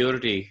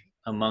insecurity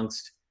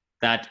amongst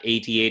that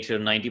 88 or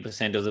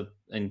 90% of the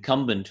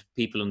incumbent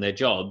people in their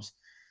jobs,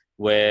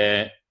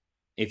 where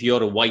if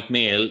you're a white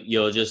male,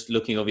 you're just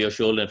looking over your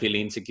shoulder and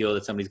feeling insecure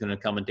that somebody's going to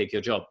come and take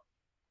your job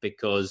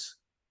because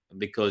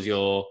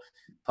you're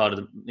part of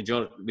the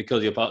majority,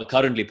 because you're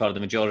currently part of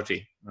the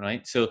majority,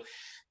 right? So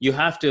you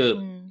have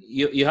to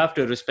you have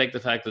to respect the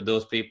fact that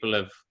those people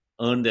have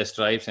earned their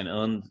stripes and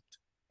earned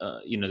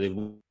their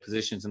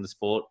positions in the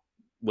sport,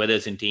 whether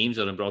it's in teams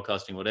or in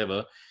broadcasting,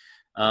 whatever.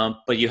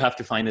 But you have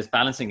to find this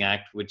balancing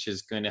act, which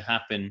is going to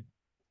happen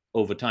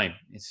over time.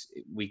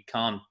 We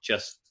can't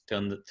just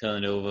turn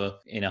it over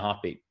in a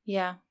heartbeat.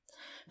 Yeah,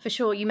 for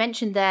sure. You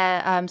mentioned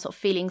there sort of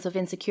feelings of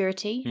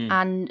insecurity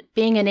and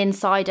being an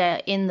insider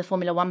in the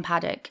Formula One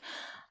paddock.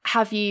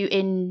 Have you,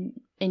 in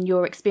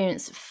your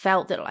experience,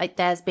 felt that like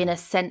there's been a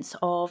sense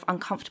of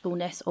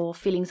uncomfortableness or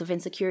feelings of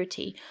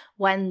insecurity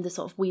when the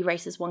sort of We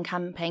Race as One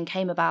campaign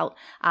came about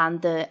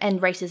and the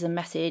End Racism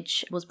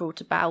message was brought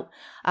about?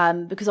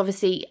 Because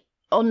obviously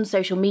on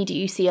social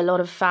media, you see a lot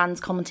of fans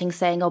commenting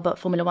saying, oh, but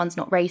Formula One's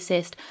not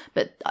racist.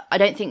 But I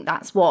don't think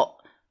that's what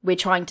we're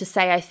trying to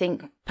say. I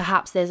think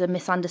perhaps there's a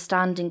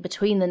misunderstanding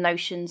between the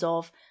notions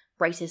of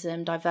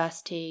racism,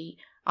 diversity,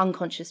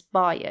 unconscious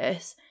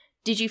bias.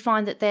 Did you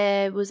find that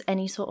there was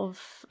any sort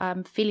of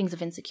feelings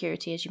of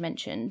insecurity, as you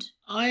mentioned?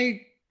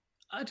 I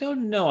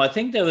don't know. I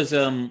think there was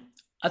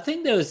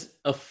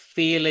a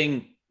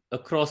feeling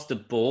across the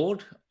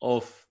board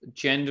of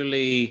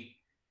generally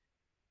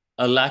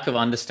a lack of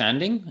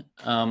understanding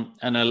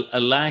and a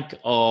lack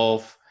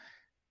of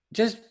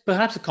just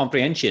perhaps a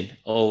comprehension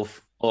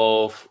of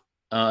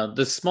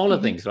the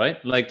smaller things,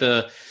 right? Like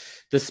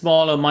the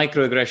smaller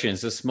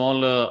microaggressions, the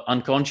smaller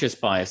unconscious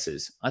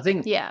biases. I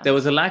think there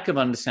was a lack of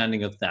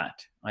understanding of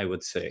that, I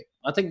would say.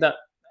 I think that,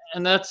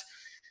 and that's,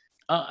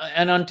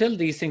 and until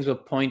these things were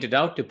pointed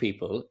out to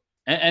people,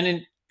 and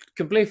in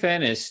complete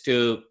fairness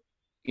to,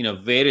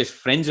 various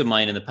friends of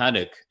mine in the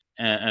paddock,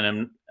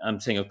 and I'm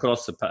saying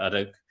across the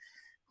paddock,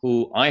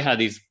 who I had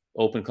these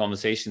open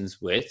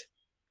conversations with,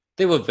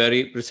 they were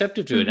very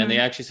receptive to it. And they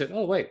actually said,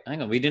 oh, wait,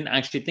 hang on, we didn't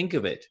actually think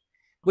of it,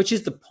 which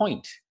is the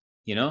point,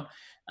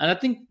 And I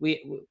think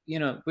we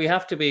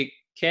have to be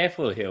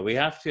careful here. We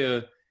have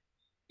to,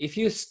 if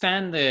you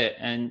stand there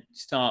and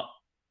start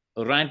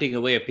ranting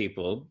away at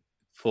people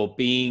for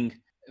being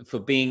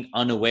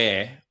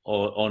unaware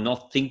or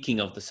not thinking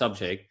of the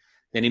subject,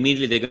 then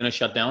immediately they're going to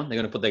shut down. They're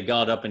going to put their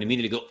guard up and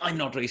immediately go, I'm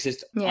not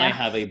racist. I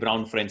have a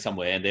brown friend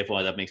somewhere, and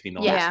therefore that makes me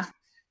not racist.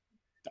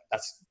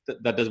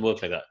 That doesn't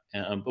work like that.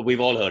 But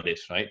we've all heard it,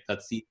 right?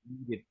 That's the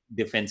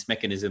defense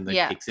mechanism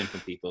that kicks in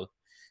from people,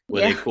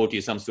 where they quote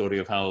you some story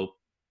of how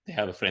they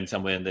have a friend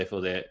somewhere and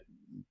therefore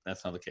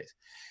that's not the case.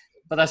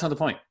 But that's not the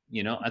point.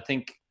 I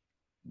think,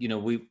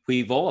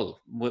 we've all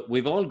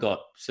got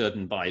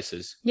certain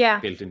biases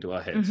built into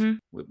our heads.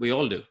 We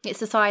all do. It's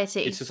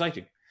society. It's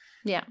society.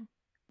 Yeah.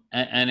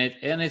 And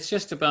it's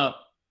just about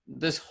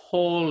this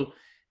whole,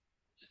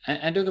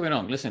 and don't get me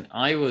wrong, listen,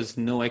 I was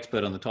no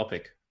expert on the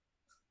topic.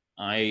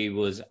 I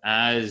was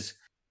as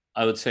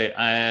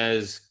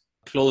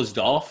closed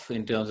off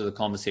in terms of the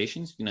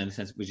conversations, in the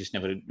sense we just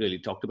never really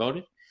talked about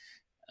it,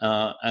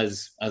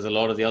 as a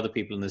lot of the other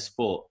people in this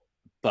sport.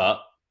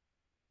 But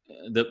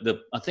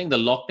I think the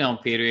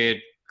lockdown period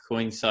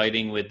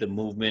coinciding with the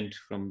movement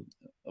from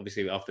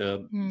obviously after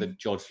the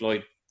George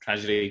Floyd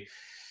tragedy,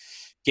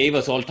 gave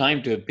us all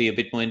time to be a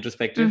bit more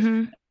introspective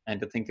and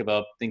to think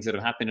about things that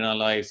have happened in our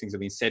lives, things that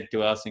have been said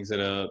to us, things that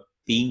are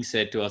being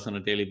said to us on a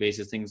daily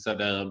basis, things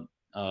that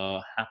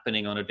are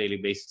happening on a daily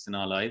basis in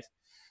our lives.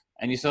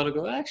 And you sort of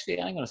go, actually,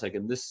 hang on a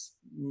second, this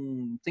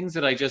things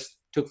that I just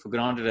took for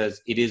granted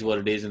as it is what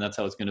it is and that's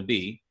how it's going to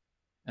be.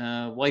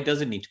 Why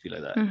does it need to be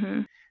like that?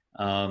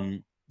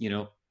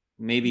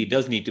 Maybe it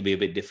does need to be a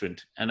bit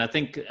different. And I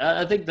think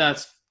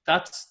that's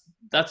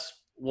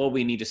what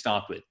we need to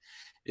start with,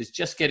 is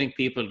just getting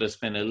people to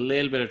spend a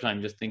little bit of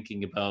time just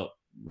thinking about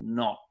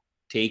not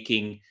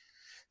taking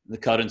the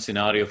current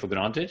scenario for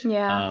granted.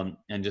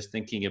 And just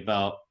thinking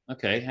about,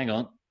 okay, hang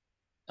on,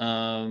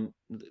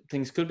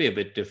 things could be a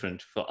bit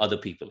different for other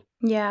people.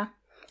 Yeah.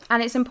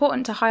 And it's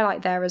important to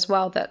highlight there as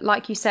well that,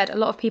 like you said, a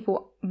lot of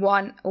people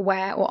aren't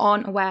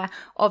aware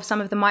of some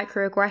of the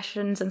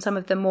microaggressions and some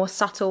of the more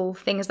subtle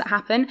things that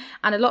happen.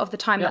 And a lot of the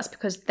time that's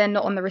because they're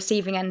not on the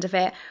receiving end of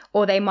it,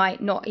 or they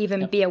might not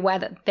even be aware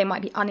that they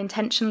might be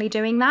unintentionally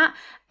doing that.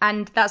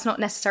 And that's not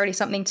necessarily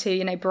something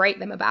to, berate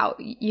them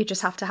about. You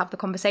just have to have the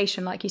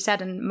conversation, like you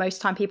said. And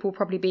most time people will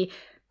probably be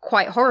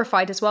quite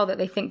horrified as well, that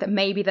they think that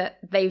maybe that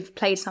they've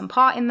played some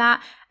part in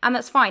that. And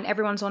that's fine.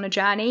 Everyone's on a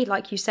journey.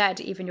 Like you said,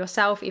 even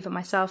yourself, even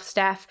myself,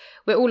 Steph,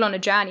 we're all on a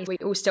journey. We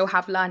all still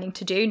have learning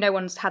to do. No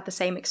one's had the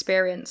same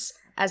experience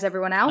as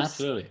everyone else.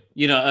 Absolutely.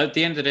 At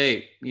the end of the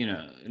day,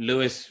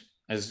 Lewis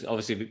has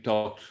obviously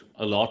talked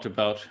a lot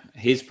about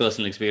his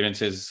personal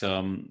experiences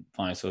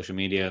via social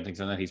media and things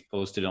like that. He's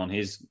posted on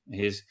his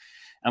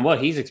and what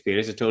he's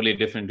experienced is totally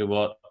different to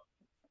what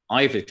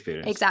I've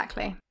experienced.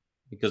 Exactly.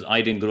 Because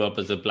I didn't grow up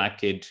as a black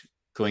kid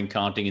going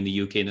karting in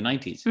the UK in the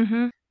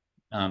 90s.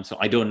 So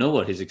I don't know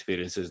what his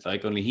experience is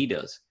like, only he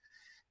does.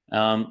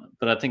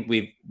 But I think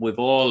we've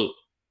all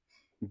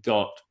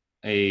got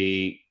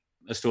a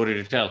story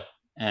to tell.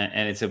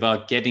 And it's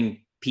about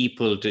getting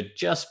people to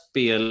just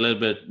be a little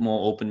bit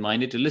more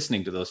open-minded to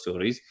listening to those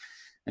stories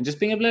and just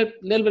being a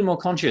little bit more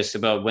conscious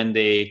about when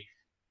they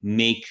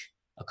make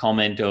a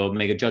comment or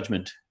make a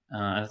judgment.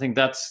 I think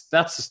that's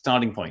the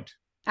starting point.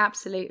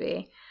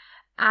 Absolutely.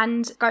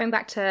 And going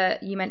back to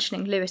you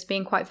mentioning Lewis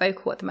being quite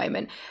vocal at the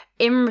moment,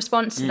 in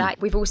response to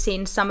that, we've all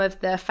seen some of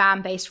the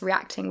fan base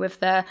reacting with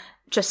the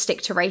just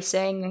stick to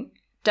racing,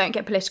 don't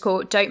get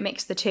political, don't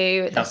mix the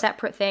two, they're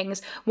separate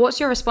things. What's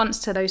your response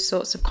to those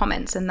sorts of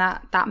comments and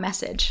that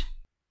message?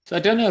 So I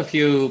don't know if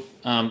you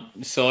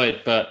saw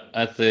it, but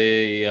at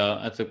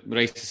the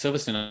race to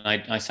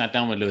Silverstone, I sat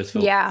down with Lewis for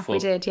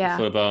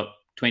about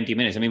 20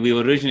 minutes. I mean, we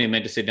were originally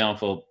meant to sit down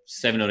for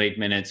 7 or 8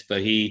 minutes,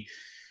 but we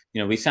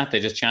sat there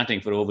just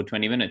chatting for over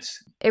 20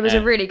 minutes. It was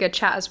a really good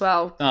chat as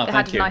well. It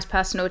had a nice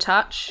personal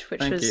touch,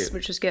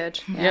 which was good.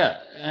 Yeah.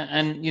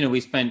 And we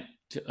spent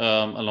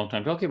a long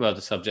time talking about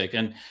the subject,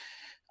 and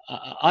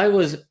I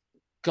was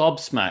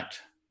gobsmacked,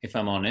 if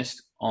I'm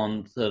honest,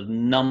 on the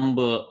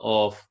number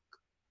of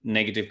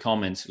negative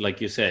comments,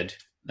 like you said,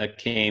 that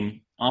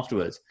came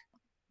afterwards.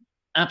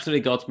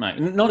 Absolutely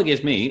gobsmacked. Not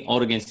against me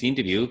or against the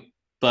interview,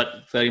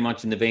 but very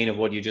much in the vein of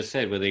what you just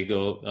said, where they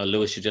go,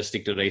 Lewis should just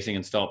stick to racing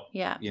and stop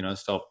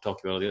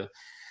talking about the other.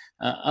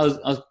 I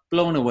was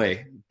blown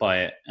away by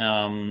it,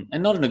 and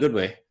not in a good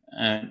way.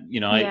 And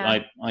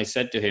I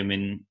said to him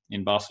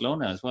in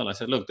Barcelona as well. I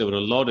said, look, there were a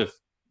lot of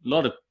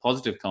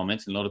positive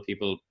comments, and a lot of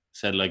people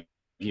said, like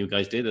you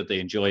guys did, that they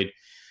enjoyed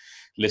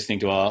listening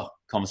to our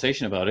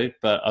conversation about it.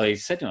 But I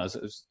said to him,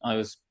 I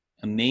was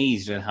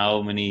amazed at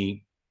how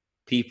many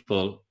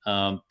people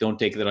don't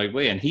take it the right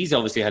way, and he's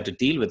obviously had to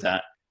deal with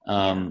that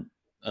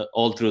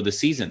all through the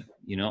season,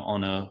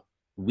 on a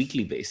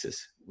weekly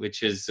basis,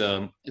 which is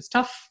it's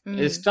tough.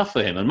 It's tough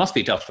for him. It must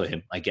be tough for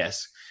him, I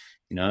guess.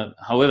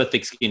 However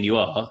thick-skinned you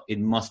are, it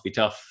must be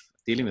tough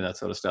dealing with that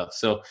sort of stuff.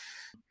 So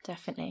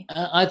definitely,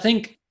 I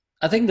think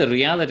the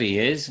reality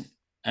is,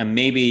 and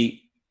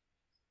maybe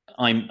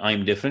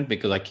I'm different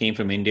because I came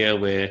from India,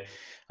 where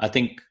I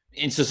think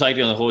in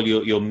society on the whole,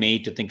 you're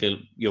made to think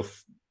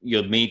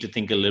you're made to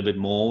think a little bit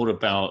more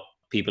about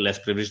people less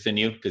privileged than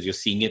you, because you're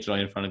seeing it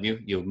right in front of you.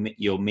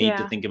 You're made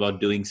to think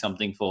about doing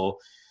something for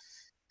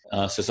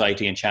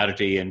society and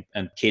charity and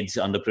kids,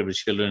 underprivileged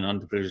children,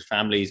 underprivileged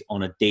families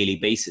on a daily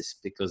basis,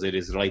 because it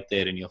is right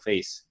there in your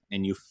face.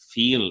 And you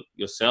feel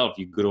yourself,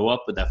 you grow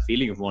up with that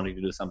feeling of wanting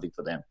to do something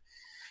for them.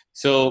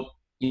 So,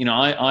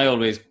 I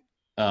always,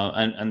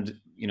 I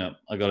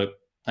got to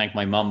thank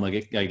my mum, I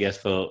guess,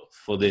 for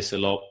this a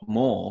lot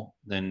more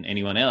than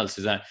anyone else,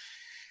 is that,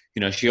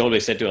 she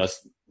always said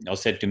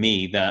to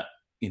me that,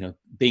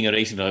 being a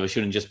racing driver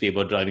shouldn't just be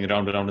about driving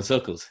around in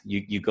circles.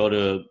 You got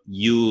to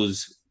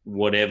use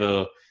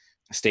whatever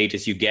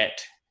status you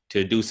get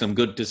to do some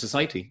good to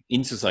society,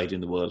 in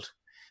the world.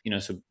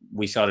 So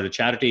we started a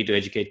charity to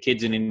educate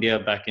kids in India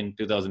back in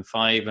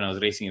 2005 when I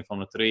was racing in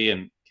Formula 3,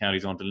 and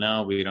carries on till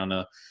now. We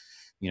run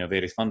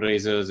various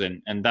fundraisers,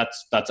 and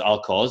that's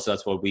our cause.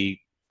 That's what we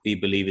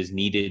believe is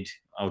needed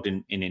out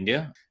in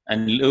India.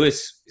 And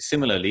Lewis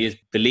similarly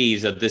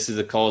believes that this is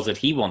a cause that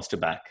he wants to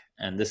back,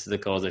 and this is the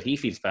cause that he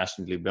feels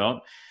passionately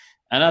about.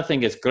 And I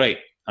think it's great.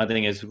 I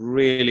think it's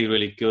really,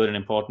 really good and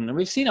important. And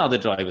we've seen other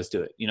drivers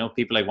do it.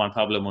 People like Juan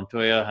Pablo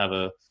Montoya have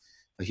a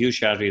huge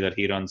charity that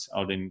he runs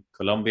out in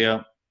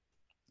Colombia.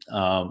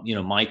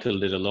 Michael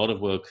did a lot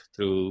of work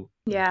through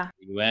the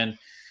UN.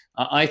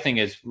 I think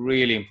it's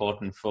really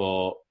important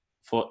for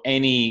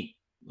any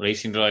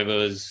racing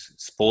drivers,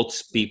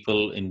 sports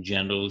people in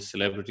general,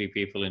 celebrity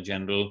people in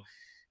general,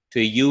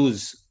 to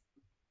use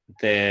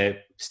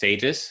their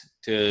status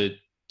to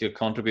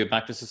contribute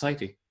back to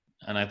society.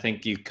 And I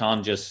think you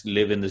can't just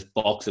live in this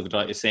box of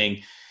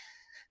saying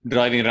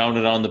driving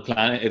around the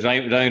planet,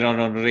 driving around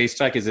on a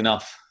racetrack is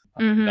enough.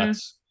 Mm-hmm.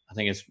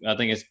 I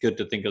think it's good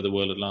to think of the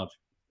world at large.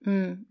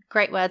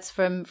 Great words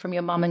from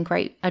your mum and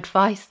great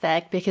advice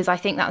there, because I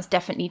think that's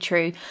definitely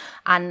true.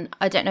 And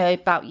I don't know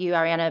about you,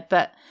 Arianna,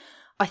 but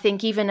I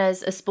think even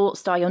as a sports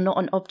star, you're not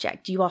an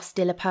object. You are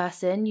still a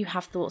person. You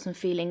have thoughts and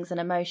feelings and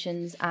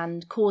emotions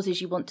and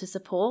causes you want to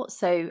support.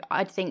 So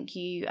I think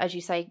you, as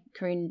you say,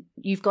 Karun,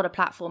 you've got a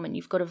platform and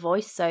you've got a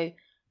voice. So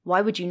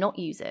why would you not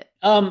use it?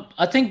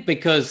 I think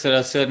because there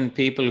are certain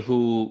people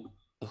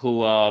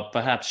who are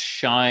perhaps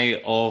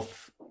shy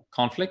of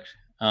conflict.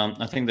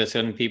 I think there's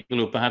certain people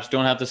who perhaps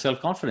don't have the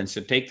self-confidence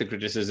to take the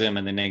criticism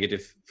and the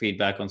negative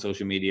feedback on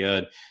social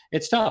media.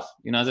 It's tough.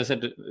 As I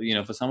said,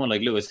 for someone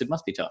like Lewis, it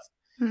must be tough.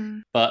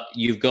 But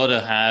you've got to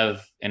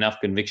have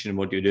enough conviction in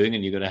what you're doing,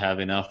 and you've got to have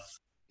enough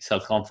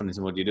self-confidence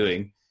in what you're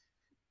doing.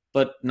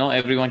 But not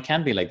everyone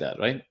can be like that,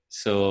 right?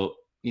 So,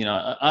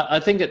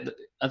 I think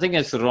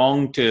it's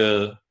wrong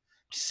to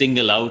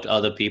single out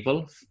other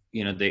people,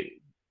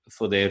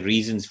 for their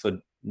reasons for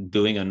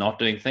doing or not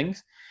doing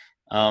things.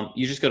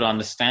 You just got to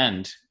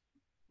understand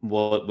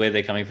where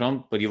they're coming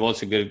from, but you've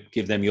also got to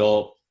give them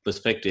your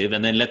perspective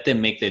and then let them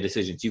make their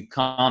decisions. You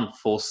can't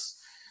force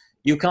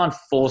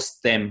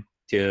them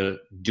to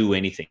do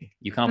anything.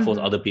 You can't force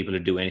other people to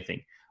do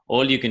anything.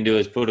 All you can do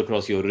is put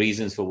across your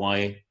reasons for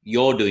why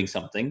you're doing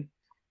something,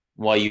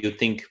 why you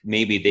think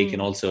maybe they can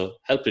also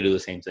help to do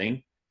the same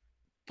thing,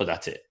 but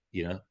that's it,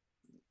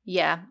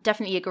 Yeah,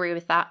 definitely agree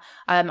with that.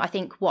 I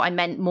think what I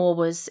meant more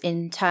was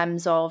in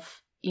terms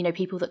of,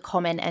 people that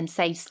comment and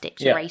say stick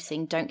to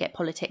racing, don't get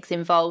politics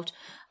involved.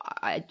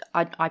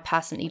 I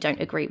personally don't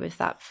agree with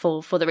that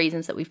for the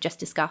reasons that we've just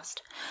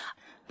discussed.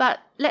 But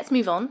let's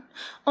move on.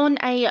 On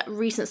a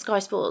recent Sky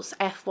Sports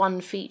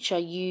F1 feature,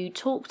 you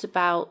talked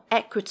about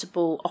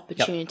equitable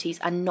opportunities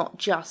and not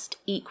just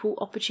equal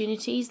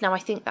opportunities. Now, I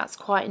think that's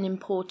quite an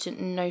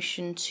important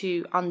notion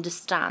to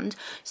understand.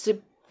 So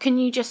can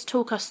you just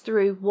talk us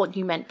through what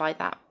you meant by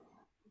that?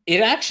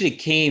 It actually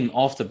came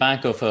off the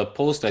back of a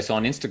post I saw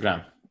on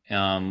Instagram,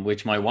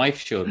 which my wife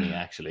showed me,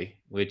 actually,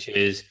 which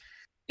is...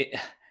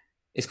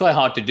 It's quite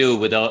hard to do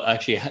without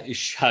actually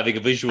having a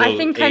visual. I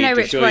think I know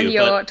which one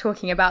you're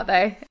talking about,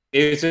 though.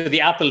 It's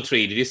the apple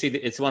tree. Did you see?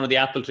 It's one of the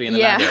apple tree in the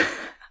ladder.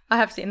 I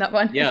have seen that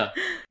one. Yeah,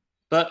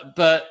 but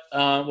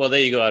well,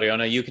 there you go,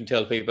 Arianna. You can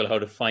tell people how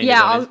to find it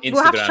on Instagram.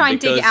 We'll have to try and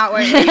dig it out,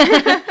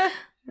 won't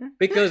we?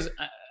 Because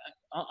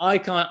I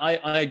can't.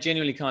 I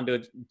genuinely can't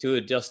do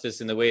it justice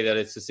in the way that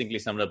it's succinctly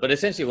summed up. But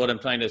essentially, what I'm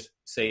trying to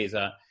say is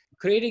that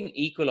creating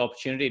equal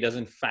opportunity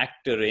doesn't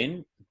factor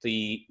in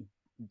the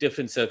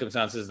different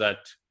circumstances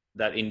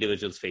that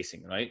individual's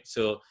facing, right?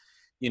 So,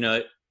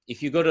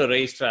 if you go to a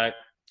racetrack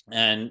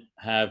and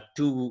have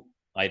two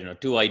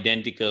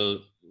identical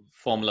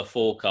Formula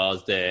 4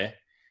 cars there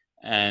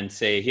and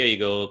say, here you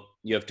go,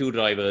 you have two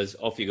drivers,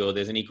 off you go,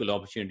 there's an equal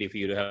opportunity for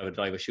you to have a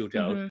driver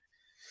shootout.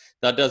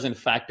 That doesn't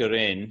factor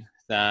in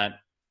that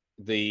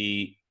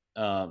the,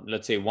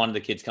 let's say one of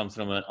the kids comes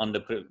from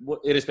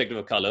irrespective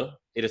of color,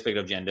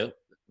 irrespective of gender,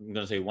 I'm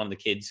going to say one of the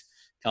kids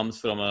comes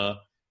from a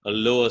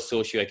lower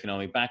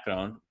socioeconomic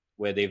background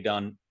where they've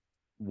done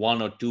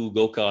 1 or 2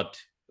 go-kart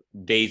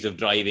days of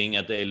driving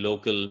at their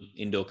local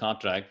indoor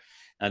kart track,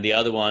 and the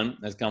other one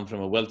has come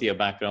from a wealthier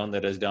background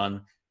that has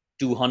done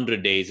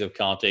 200 days of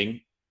karting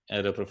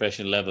at a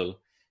professional level,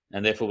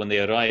 and therefore when they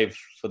arrive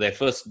for their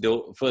first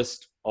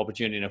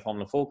opportunity in a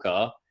Formula 4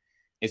 car,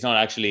 it's not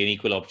actually an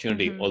equal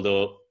opportunity,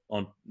 although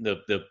on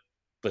the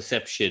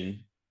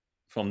perception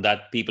from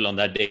that people on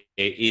that day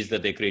is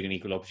that they create an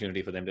equal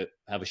opportunity for them to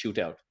have a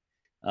shootout.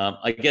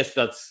 I guess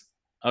that's...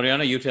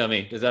 Arianna, you tell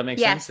me. Does that make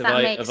sense?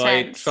 Yes,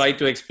 I tried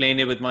to explain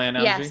it with my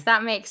analogy? Yes,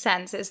 that makes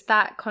sense. It's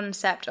that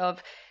concept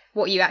of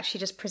what you actually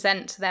just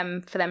present to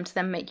them for them to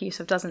then make use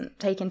of doesn't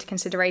take into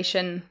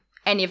consideration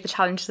any of the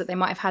challenges that they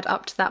might have had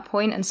up to that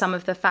point and some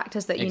of the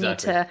factors that you need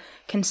to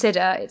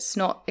consider. It's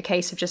not a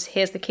case of just,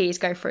 here's the keys,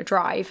 go for a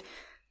drive.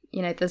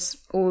 There's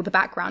all the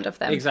background of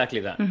them. Exactly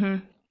that.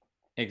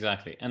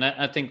 Exactly. And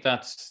I think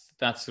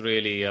that's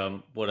really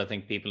what I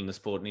think people in the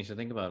sport need to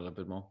think about a little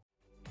bit more.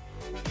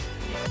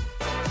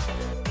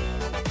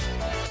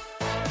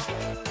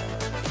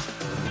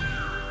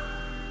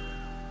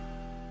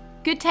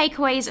 Good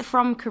takeaways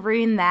from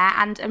Karun there,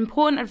 and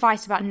important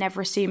advice about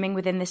never assuming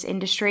within this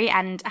industry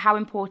and how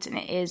important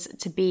it is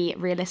to be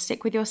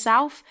realistic with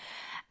yourself.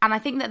 And I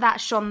think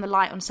that shone the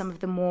light on some of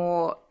the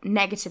more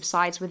negative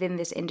sides within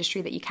this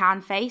industry that you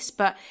can face.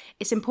 But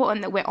it's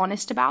important that we're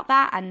honest about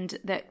that and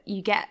that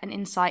you get an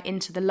insight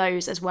into the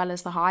lows as well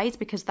as the highs,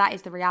 because that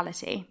is the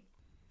reality.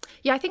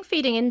 Yeah, I think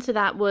feeding into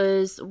that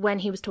was when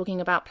he was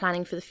talking about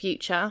planning for the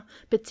future,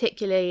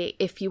 particularly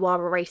if you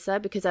are a racer,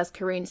 because as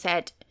Karun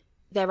said,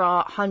 there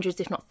are hundreds,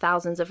 if not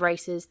thousands of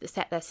racers that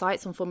set their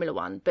sights on Formula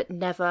One, but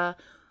never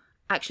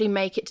actually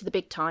make it to the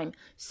big time.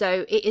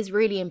 So it is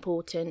really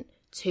important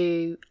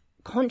to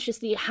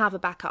consciously have a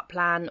backup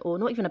plan, or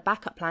not even a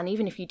backup plan.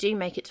 Even if you do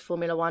make it to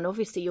Formula One,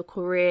 obviously your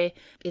career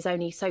is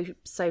only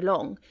so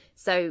long.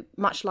 So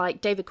much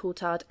like David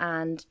Coulthard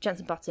and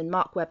Jenson Button,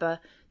 Mark Webber,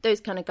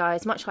 those kind of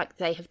guys, much like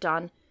they have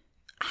done,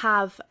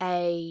 have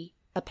a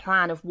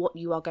plan of what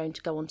you are going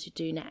to go on to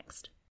do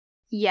next.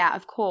 Yeah,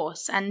 of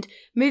course. And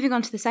moving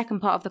on to the second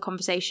part of the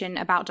conversation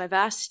about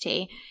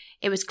diversity,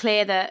 it was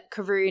clear that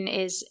Karun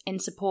is in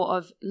support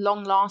of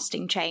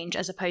long-lasting change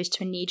as opposed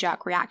to a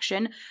knee-jerk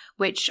reaction,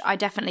 which I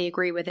definitely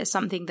agree with. It's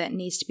something that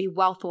needs to be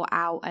well thought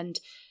out and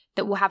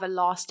that will have a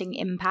lasting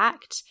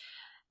impact.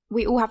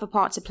 We all have a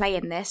part to play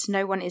in this.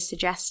 No one is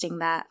suggesting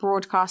that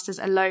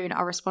broadcasters alone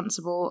are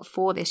responsible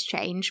for this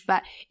change,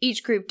 but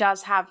each group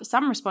does have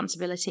some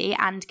responsibility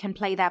and can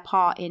play their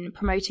part in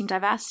promoting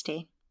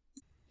diversity.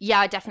 Yeah,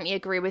 I definitely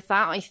agree with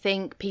that. I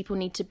think people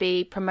need to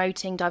be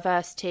promoting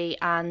diversity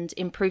and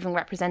improving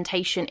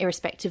representation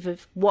irrespective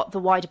of what the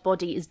wider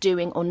body is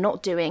doing or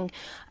not doing.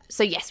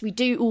 So yes, we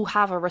do all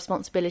have a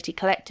responsibility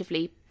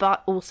collectively,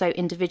 but also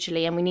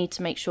individually, and we need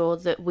to make sure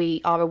that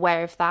we are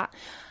aware of that.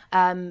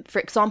 For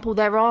example,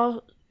 there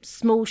are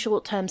small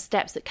short-term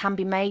steps that can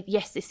be made.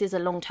 Yes, this is a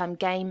long-term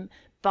game,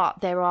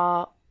 but there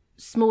are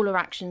smaller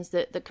actions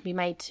that can be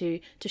made to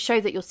show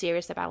that you're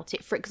serious about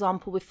it. For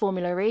example, with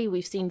Formula E,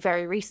 we've seen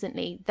very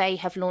recently, they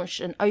have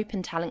launched an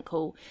open talent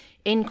call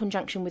in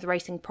conjunction with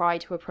Racing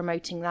Pride, who are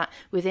promoting that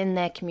within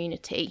their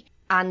community.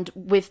 And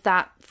with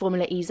that,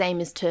 Formula E's aim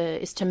is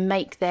to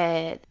make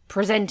their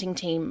presenting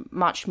team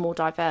much more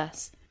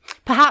diverse.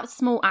 Perhaps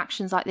small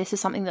actions like this is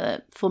something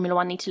that Formula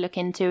One need to look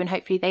into, and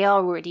hopefully they are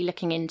already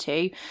looking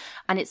into.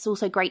 And it's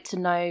also great to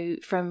know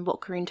from what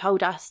Karun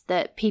told us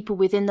that people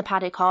within the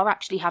paddock are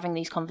actually having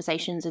these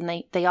conversations,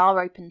 and they are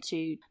open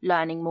to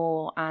learning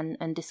more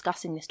and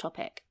discussing this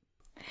topic.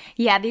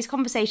 Yeah, these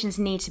conversations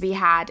need to be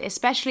had,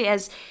 especially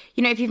as,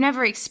 you know, if you've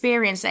never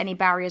experienced any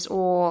barriers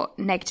or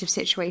negative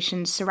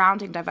situations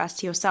surrounding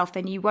diversity yourself,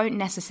 then you won't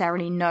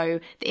necessarily know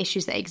the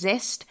issues that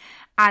exist.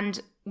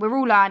 And we're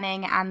all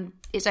learning, and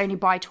it's only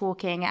by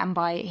talking and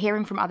by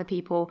hearing from other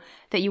people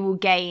that you will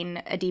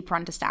gain a deeper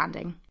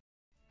understanding.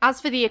 As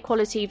for the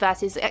equality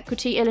versus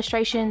equity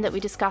illustration that we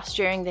discussed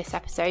during this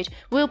episode,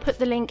 we'll put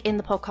the link in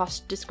the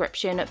podcast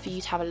description for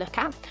you to have a look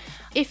at.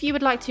 If you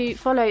would like to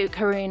follow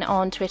Karun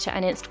on Twitter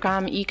and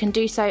Instagram, you can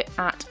do so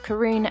at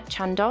Karun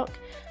Chandok,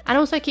 and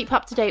also keep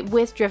up to date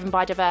with Driven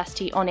by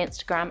Diversity on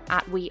Instagram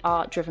at We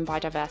Are Driven by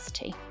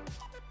Diversity.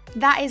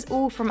 That is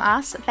all from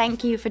us.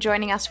 Thank you for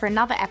joining us for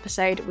another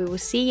episode. We will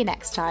see you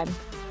next time.